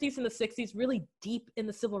 particularly the 50s and the 60s, really deep in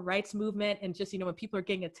the civil rights movement, and just, when people are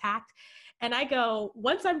getting attacked. And I go,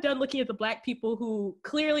 once I'm done looking at the Black people who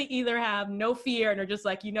clearly either have no fear and are just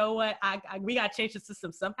like, you know what, we got to change the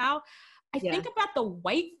system somehow. I think about the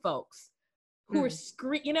white folks who are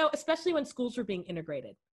especially when schools were being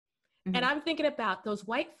integrated. Mm-hmm. And I'm thinking about those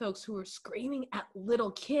white folks who are screaming at little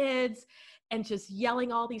kids and just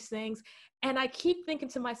yelling all these things. And I keep thinking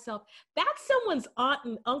to myself, that's someone's aunt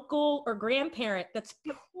and uncle or grandparent that's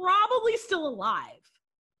probably still alive.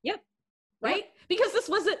 Yep. Right? Yep. Because this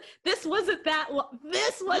wasn't that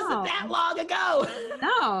long ago.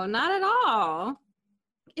 No, not at all.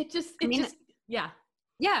 Yeah.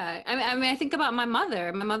 Yeah. I mean, I think about my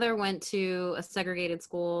mother. My mother went to a segregated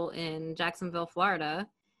school in Jacksonville, Florida,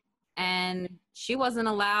 and she wasn't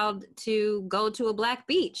allowed to go to a Black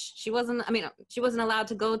beach. She wasn't allowed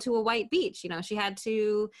to go to a white beach. She had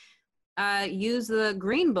to use the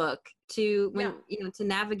Green Book to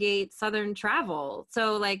navigate Southern travel.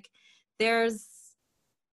 So like, these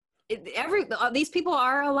people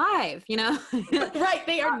are alive, Right.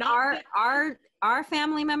 They are not. Our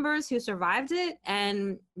family members who survived it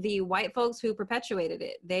and the white folks who perpetuated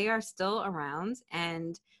it, they are still around,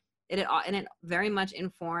 and it very much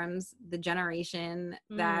informs the generation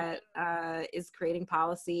that is creating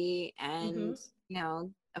policy and,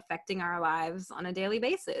 affecting our lives on a daily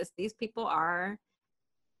basis. These people are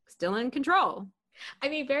still in control. I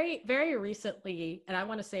mean, very, very recently, and I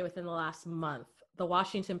want to say within the last month, the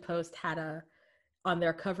Washington Post had on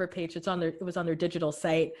their cover page, it was on their digital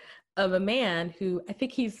site, of a man who, I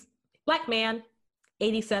think he's Black man,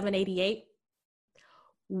 87, 88,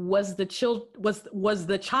 was the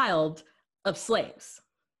child of slaves.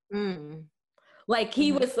 Like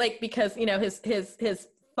he was like, because his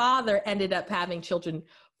father ended up having children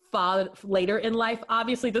later in life.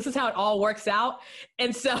 Obviously, this is how it all works out.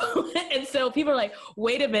 And so people are like,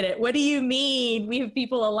 wait a minute, what do you mean we have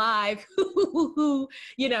people alive who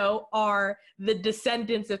are the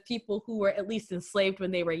descendants of people who were at least enslaved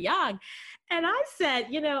when they were young? And I said,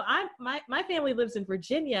 my family lives in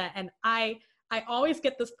Virginia, and I always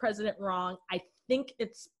get this president wrong. I think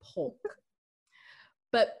it's Polk.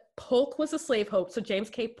 But Polk was a slave owner. So James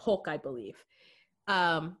K. Polk, I believe.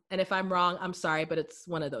 And if I'm wrong, I'm sorry, but it's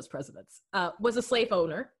one of those presidents, was a slave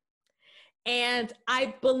owner. And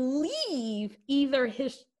I believe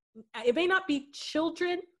it may not be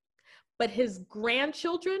children, but his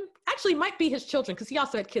grandchildren, actually might be his children, because he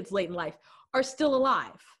also had kids late in life, are still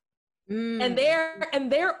alive. And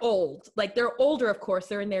they're old. Like, they're older, of course.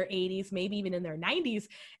 They're in their 80s, maybe even in their 90s.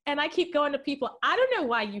 And I keep going to people, I don't know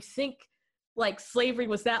why you think like slavery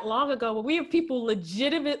was that long ago, but we have people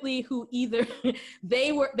legitimately who either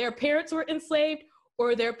their parents were enslaved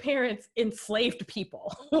or their parents enslaved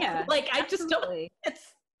people. Yeah. Like, I just don't,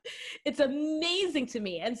 it's amazing to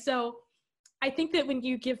me. And so I think that when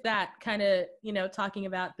you give that kind of, talking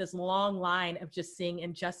about this long line of just seeing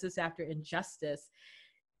injustice after injustice,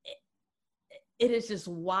 it is just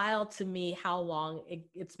wild to me how long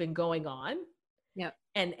it's been going on. Yeah.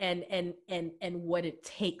 And what it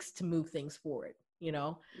takes to move things forward, Yeah.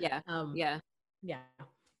 Yeah.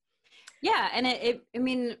 Yeah. And I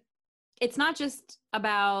mean, it's not just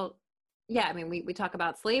about, we talk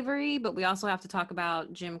about slavery, but we also have to talk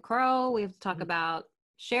about Jim Crow. We have to talk about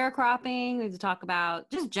sharecropping. We have to talk about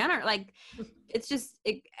just it's just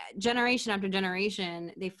generation after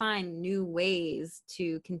generation, they find new ways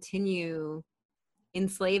to continue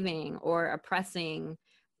enslaving or oppressing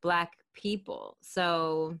Black people.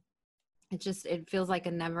 So it feels like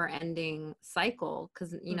a never ending cycle,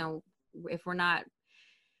 because if we're not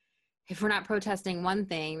protesting one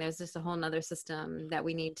thing, there's just a whole nother system that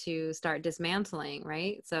we need to start dismantling,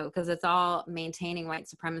 right? So because it's all maintaining white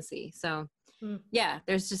supremacy. So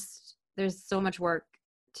there's so much work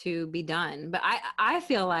to be done. But I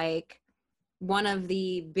feel like one of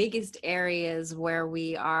the biggest areas where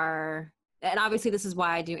we are, and obviously this is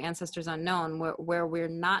why I do Ancestors Unknown, where we're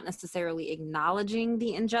not necessarily acknowledging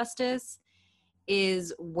the injustice,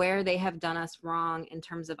 is where they have done us wrong in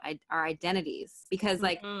terms of our identities. Because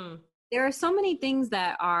like, there are so many things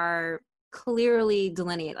that are clearly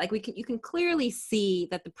delineated. Like you can clearly see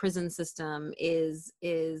that the prison system is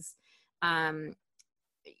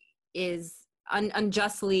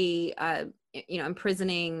unjustly,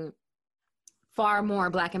 imprisoning far more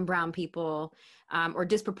Black and brown people, or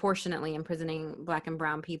disproportionately imprisoning Black and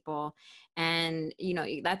brown people. And,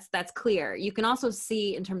 that's clear. You can also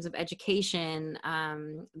see in terms of education,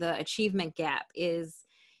 the achievement gap is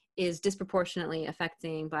disproportionately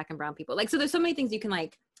affecting Black and brown people. Like, so there's so many things you can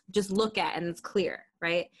like just look at and it's clear,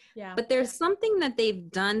 right? Yeah. But there's something that they've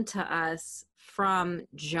done to us from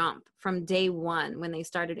day one, when they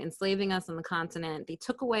started enslaving us on the continent. They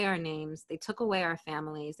took away our names, they took away our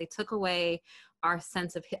families, they took away our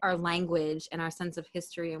sense of our language and our sense of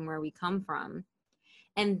history and where we come from.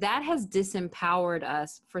 And that has disempowered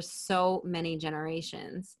us for so many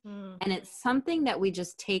generations. And it's something that we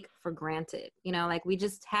just take for granted. Like we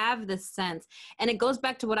just have this sense. And it goes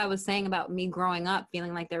back to what I was saying about me growing up,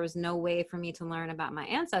 feeling like there was no way for me to learn about my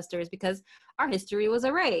ancestors because our history was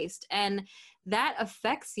erased. And that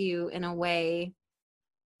affects you in a way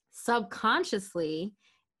subconsciously,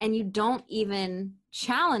 and you don't even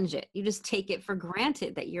challenge it. You just take it for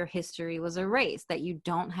granted that your history was erased, that you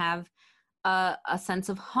don't have a sense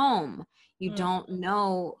of home. You don't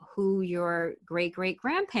know who your great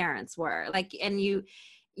grandparents were, like, and you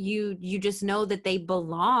just know that they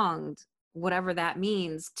belonged, whatever that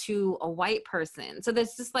means, to a white person. So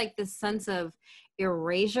there's just like this sense of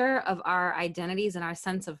erasure of our identities and our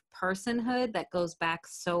sense of personhood that goes back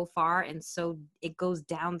so far, and so it goes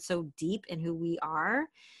down so deep in who we are.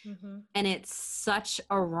 And it's such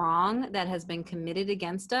a wrong that has been committed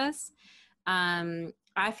against us.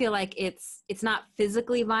 I feel like it's not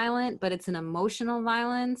physically violent, but it's an emotional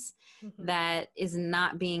violence that is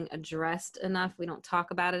not being addressed enough. We don't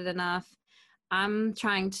talk about it enough. I'm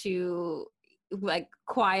trying to like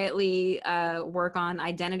quietly work on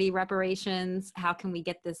identity reparations. How can we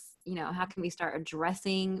get this, how can we start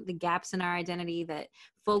addressing the gaps in our identity that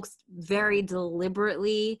folks very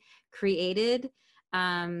deliberately created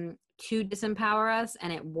to disempower us,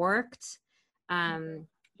 and it worked.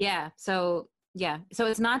 So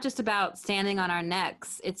it's not just about standing on our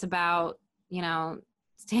necks. It's about,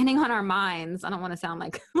 standing on our minds. I don't want to sound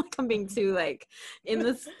like I'm being too like in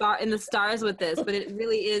the stars with this, but it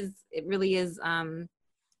really is on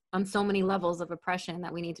so many levels of oppression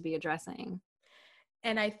that we need to be addressing.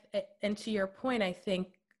 And to your point, I think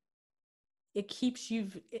it keeps you,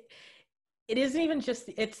 it isn't even just,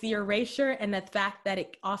 it's the erasure and the fact that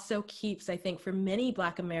it also keeps, I think, for many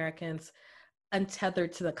Black Americans,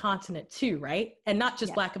 untethered to the continent too, right? And not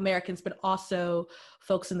just Black Americans, but also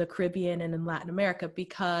folks in the Caribbean and in Latin America,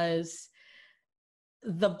 because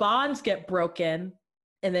the bonds get broken.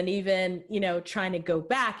 And then even, trying to go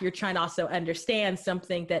back, you're trying to also understand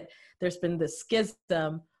something that there's been this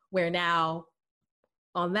schism where now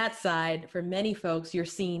on that side, for many folks, you're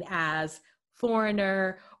seen as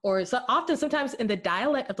foreigner, or sometimes in the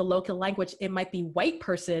dialect of the local language, it might be white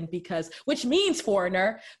person, which means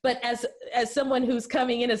foreigner. But as someone who's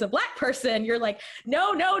coming in as a Black person, you're like,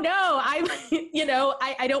 no, I'm,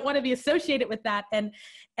 I don't want to be associated with that. And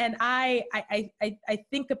I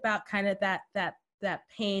think about kind of that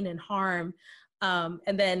pain and harm.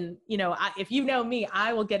 And then, if you know me,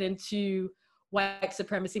 I will get into white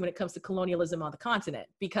supremacy when it comes to colonialism on the continent,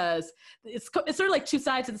 because it's sort of like two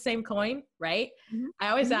sides of the same coin, right? I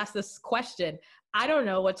always ask this question. I don't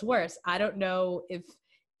know what's worse. I don't know if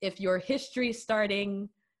your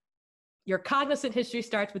cognizant history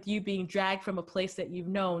starts with you being dragged from a place that you've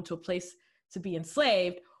known to a place to be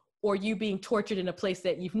enslaved, or you being tortured in a place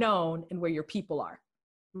that you've known and where your people are.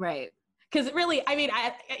 Right. Because really, I mean,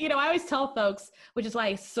 I always tell folks, which is why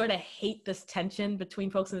I sort of hate this tension between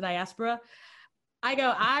folks in the diaspora. I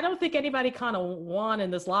go, I don't think anybody kind of won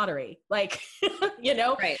in this lottery. Like,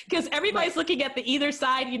 because everybody's looking at the either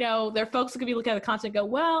side, there are folks who could be looking at the continent and go,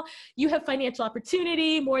 well, you have financial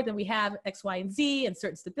opportunity more than we have X, Y, and Z and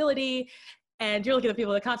certain stability. And you're looking at the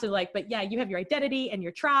people on the continent like, but yeah, you have your identity and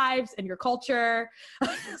your tribes and your culture.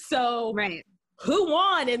 So who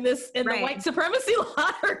won in the white supremacy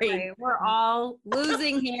lottery? Right. We're all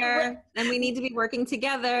losing here, and we need to be working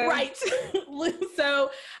together. Right. So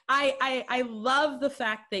I love the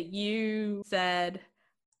fact that you said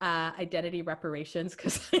identity reparations,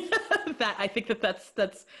 because I think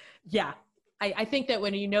that's I think that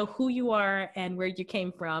when you know who you are and where you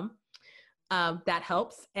came from, that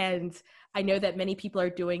helps. And I know that many people are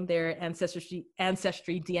doing their ancestry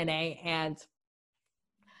DNA, and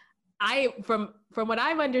from what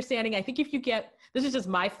I'm understanding, I think if you get, this is just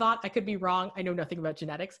my thought, I could be wrong, I know nothing about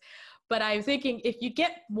genetics, but I'm thinking if you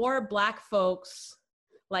get more Black folks,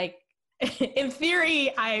 like in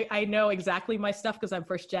theory, I know exactly my stuff because I'm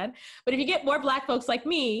first gen, but if you get more Black folks like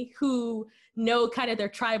me who know kind of their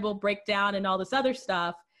tribal breakdown and all this other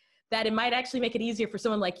stuff, that it might actually make it easier for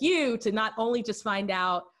someone like you to not only just find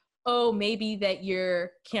out, oh, maybe that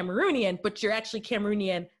you're Cameroonian, but you're actually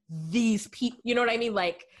Cameroonian, these people, you know what I mean?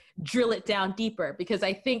 Like drill it down deeper. Because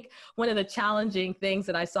I think one of the challenging things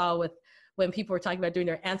that I saw with when people were talking about doing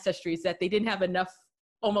their ancestry is that they didn't have enough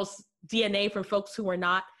almost DNA from folks who were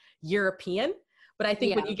not European. But I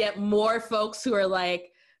think when you get more folks who are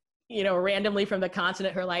like, you know, randomly from the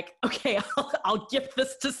continent who are like, okay, I'll gift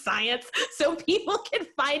this to science so people can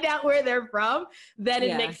find out where they're from, then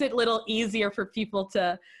it makes it a little easier for people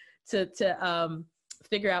to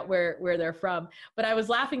figure out where they're from. But I was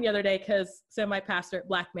laughing the other day because my pastor,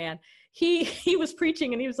 Black man, he was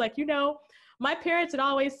preaching and he was like, you know, my parents had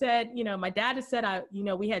always said, you know, my dad had said,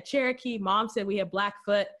 we had Cherokee, mom said we had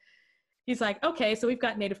Blackfoot. He's like, okay, so we've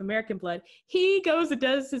got Native American blood. He goes and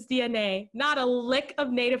does his DNA, not a lick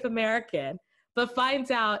of Native American, but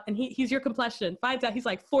finds out, and he's your complexion, finds out he's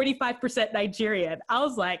like 45% Nigerian. I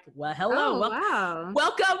was like, well, hello. Wow.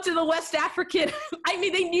 Welcome to the West African. I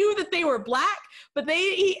mean, they knew that they were Black, but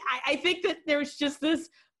I think that there's just this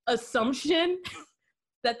assumption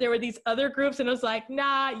that there were these other groups, and it was like,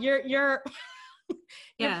 nah, you're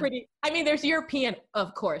pretty, I mean, there's European,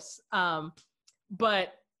 of course,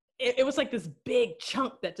 but it was like this big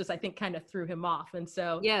chunk that just, I think, kind of threw him off. And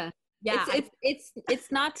so,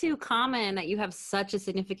 it's not too common that you have such a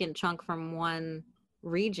significant chunk from one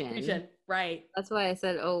region. Right. That's why I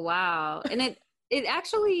said, oh, wow. And it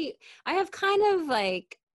actually, I have kind of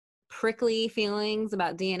like prickly feelings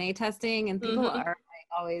about DNA testing, and people are like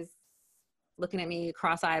always looking at me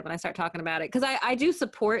cross-eyed when I start talking about it. Cause I do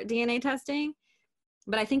support DNA testing,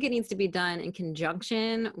 but I think it needs to be done in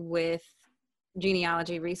conjunction with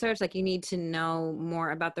genealogy research. Like you need to know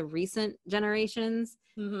more about the recent generations.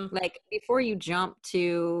 Like before you jump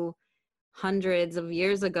to hundreds of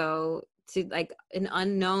years ago to like an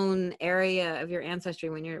unknown area of your ancestry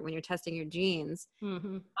when you're testing your genes,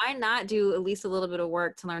 why not do at least a little bit of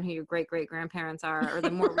work to learn who your great grandparents are, or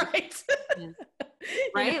the more right?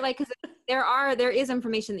 Right? Like, because there is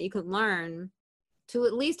information that you could learn to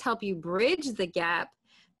at least help you bridge the gap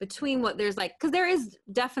between what there's like, because there is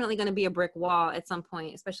definitely going to be a brick wall at some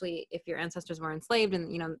point, especially if your ancestors were enslaved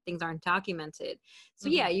and, you know, things aren't documented. So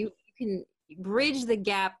yeah, you can bridge the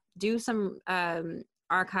gap, do some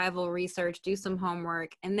archival research, do some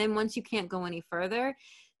homework. And then once you can't go any further,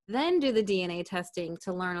 then do the DNA testing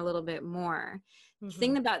to learn a little bit more. The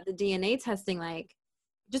thing about the DNA testing, like,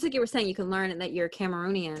 just like you were saying, you can learn that you're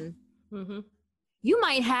Cameroonian. You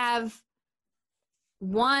might have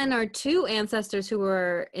one or two ancestors who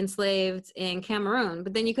were enslaved in Cameroon,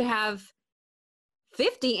 but then you could have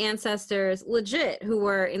 50 ancestors legit who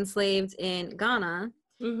were enslaved in Ghana,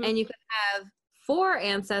 and you could have 4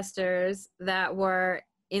 ancestors that were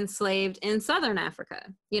enslaved in Southern Africa.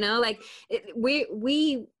 You know, like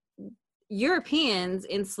we Europeans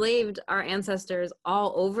enslaved our ancestors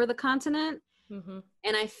all over the continent.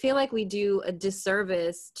 And I feel like we do a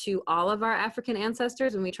disservice to all of our African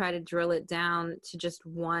ancestors when we try to drill it down to just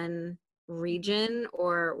one region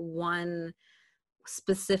or one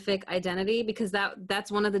specific identity, because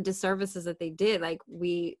that's one of the disservices that they did. Like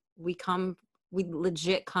we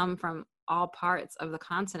legit come from all parts of the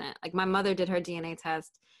continent. Like my mother did her DNA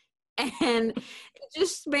test and it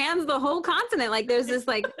just spans the whole continent. Like there's this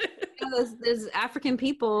like there's African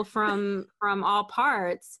people from all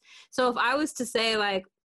parts. So if I was to say like,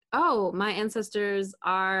 oh, my ancestors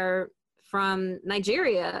are from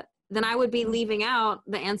Nigeria, then I would be leaving out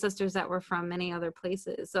the ancestors that were from many other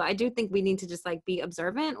places. So I do think we need to just like be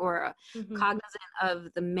observant or cognizant of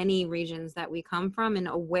the many regions that we come from, and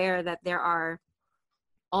aware that there are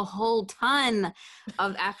a whole ton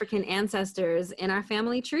of African ancestors in our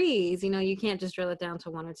family trees. You know, you can't just drill it down to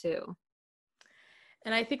one or two.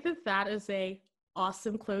 And I think that is a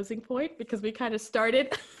awesome closing point, because we kind of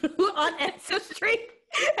started on ancestry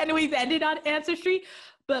and we've ended on ancestry.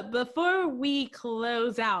 But before we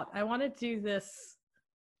close out, I want to do this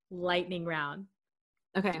lightning round.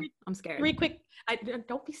 Okay, I'm scared. 3 quick.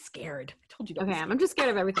 Don't be scared. I told you. Don't be scared. I'm just scared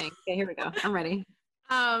of everything. Okay, here we go. I'm ready.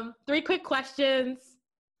 3 quick questions.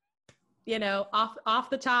 You know, off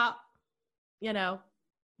the top. You know,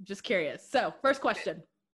 just curious. So, first question.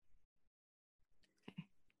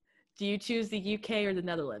 Do you choose the UK or the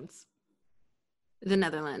Netherlands? The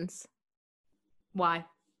Netherlands. Why?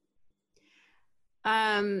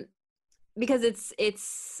 because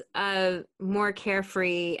it's a more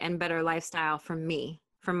carefree and better lifestyle for me,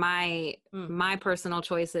 for my personal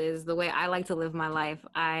choices, the way I like to live my life.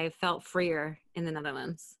 I felt freer in the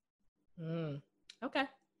Netherlands. Okay.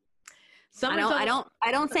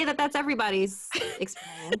 I don't say that that's everybody's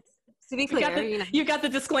experience. To be clear, you got the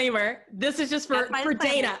disclaimer. This is just for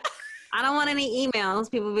Dana. I don't want any emails,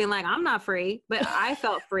 people being like, I'm not free, but I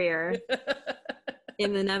felt freer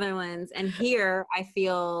in the Netherlands. And here I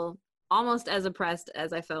feel almost as oppressed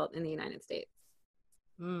as I felt in the United States.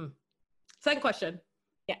 Second question.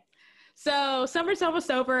 Yeah. So summer's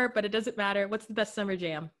almost over, but it doesn't matter. What's the best summer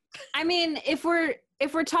jam? I mean, if we're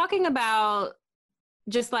talking about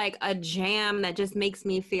just like a jam that just makes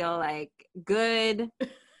me feel like good,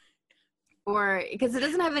 or because it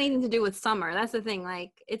doesn't have anything to do with summer. That's the thing.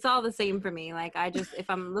 Like, it's all the same for me. Like, if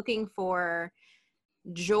I'm looking for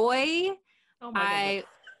joy, I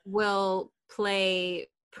will play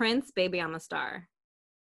Prince, Baby I'm a Star.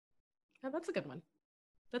 Oh, that's a good one.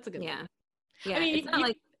 One. Yeah. I mean,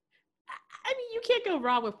 you can't go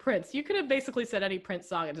wrong with Prince. You could have basically said any Prince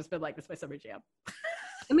song and just been like, this is my summer jam.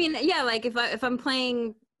 I mean, yeah, like if I'm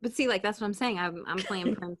playing, but see, like, that's what I'm saying. I'm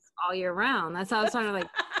playing Prince all year round. That's how I was trying to like,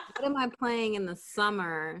 what am I playing in the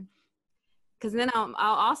summer? Because then I'll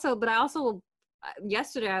also,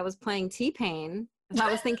 yesterday I was playing T-Pain. So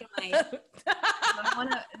I was thinking like, is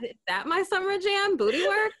that my summer jam, Booty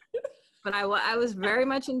Work? But I was very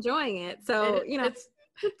much enjoying it. So, it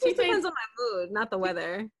depends on my mood, not the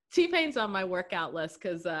weather. T-Pain's on my workout list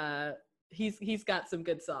because he's got some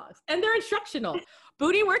good songs. And they're instructional.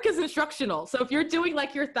 Booty Work is instructional. So if you're doing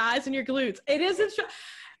like your thighs and your glutes, it is instructional.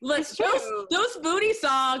 Look, those booty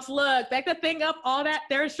songs, look, back the thing up, all that,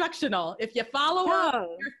 they're instructional. If you follow up,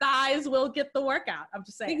 your thighs will get the workout. I'm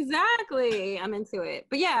just saying. Exactly. I'm into it.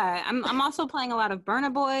 But yeah, I'm also playing a lot of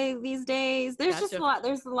Burna Boy these days. There's just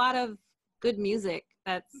there's a lot of good music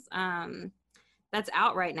that's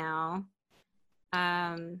out right now.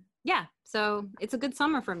 Yeah, so it's a good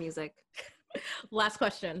summer for music. Last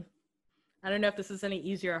question. I don't know if this is any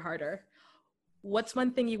easier or harder. What's one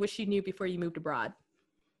thing you wish you knew before you moved abroad?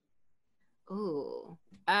 Ooh.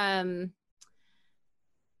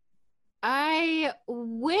 I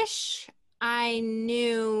wish I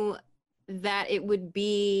knew that it would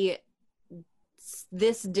be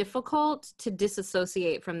this difficult to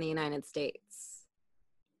disassociate from the United States.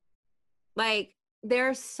 Like, there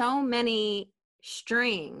are so many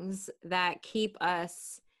strings that keep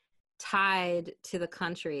us tied to the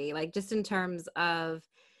country, like just in terms of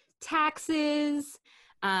taxes,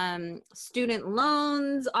 student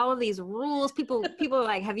loans, all of these rules. People are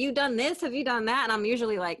like, have you done this? Have you done that? And I'm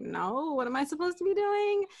usually like, no, what am I supposed to be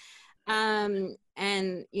doing? And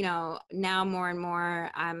now more and more,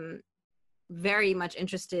 I'm very much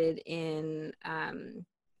interested in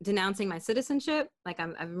denouncing my citizenship. Like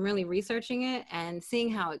I'm really researching it and seeing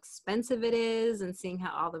how expensive it is and seeing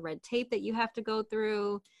how all the red tape that you have to go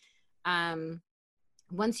through.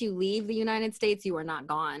 Once you leave the United States, you are not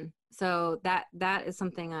gone. So that is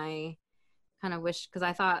something I kind of wish, because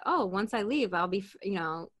I thought, oh, once I leave, I'll be,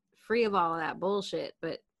 free of all of that bullshit.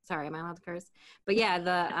 But sorry, am I allowed to curse? But yeah,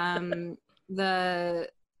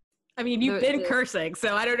 you've been cursing,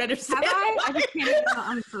 so I don't understand. Have I? I just can't even,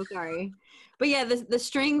 I'm so sorry. But yeah, the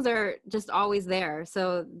strings are just always there.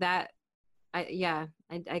 So that,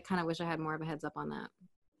 I kind of wish I had more of a heads up on that.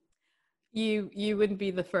 You wouldn't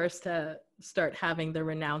be the first to start having the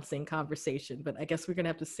renouncing conversation, but I guess we're going to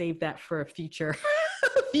have to save that for a future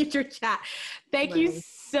chat. Thank you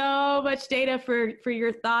so much, Dana, for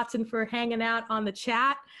your thoughts and for hanging out on the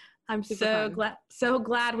chat. I'm so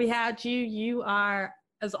glad we had you. You are,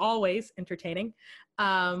 as always, entertaining.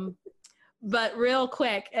 But real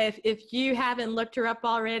quick, if you haven't looked her up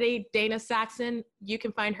already, Dana Saxon, you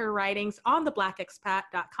can find her writings on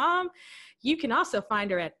theblackexpat.com. You can also find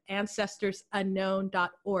her at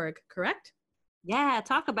ancestorunknown.org, correct? Yeah,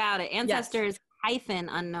 talk about it.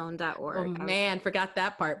 Ancestors-unknown.org. Oh man, forgot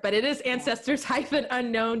that part. But it is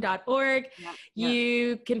ancestors-unknown.org. Yep.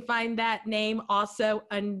 You can find that name also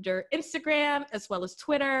under Instagram as well as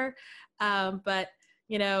Twitter. But,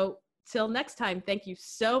 till next time, thank you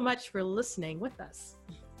so much for listening with us.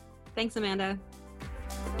 Thanks, Amanda.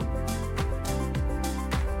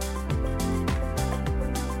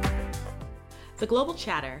 The Global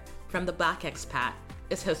Chatter from the Black Expat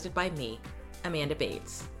is hosted by me, Amanda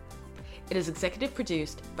Bates. It is executive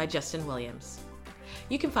produced by Justin Williams.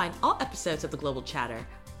 You can find all episodes of The Global Chatter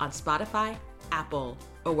on Spotify, Apple,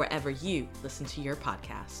 or wherever you listen to your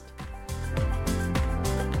podcast.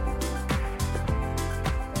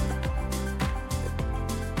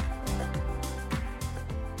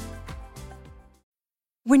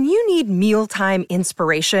 When you need mealtime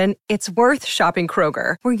inspiration, it's worth shopping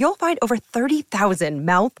Kroger, where you'll find over 30,000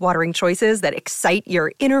 mouth-watering choices that excite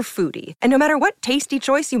your inner foodie. And no matter what tasty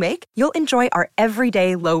choice you make, you'll enjoy our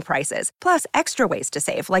everyday low prices, plus extra ways to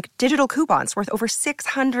save, like digital coupons worth over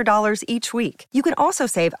 $600 each week. You can also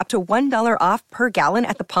save up to $1 off per gallon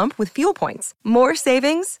at the pump with fuel points. More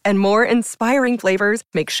savings and more inspiring flavors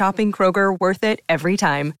make shopping Kroger worth it every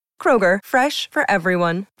time. Kroger, fresh for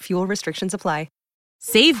everyone. Fuel restrictions apply.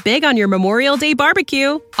 Save big on your Memorial Day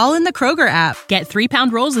barbecue, all in the Kroger app. Get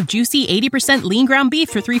 3-pound rolls of juicy 80% lean ground beef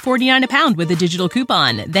for $3.49 a pound with a digital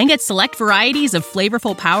coupon. Then get select varieties of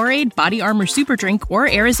flavorful Powerade, Body Armor Super Drink,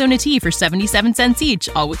 or Arizona tea for 77 cents each,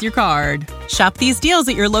 all with your card. Shop these deals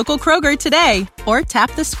at your local Kroger today, or tap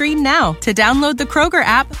the screen now to download the Kroger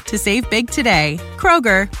app to save big today.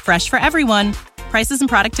 Kroger, fresh for everyone. Prices and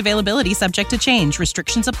product availability subject to change.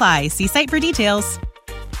 Restrictions apply. See site for details.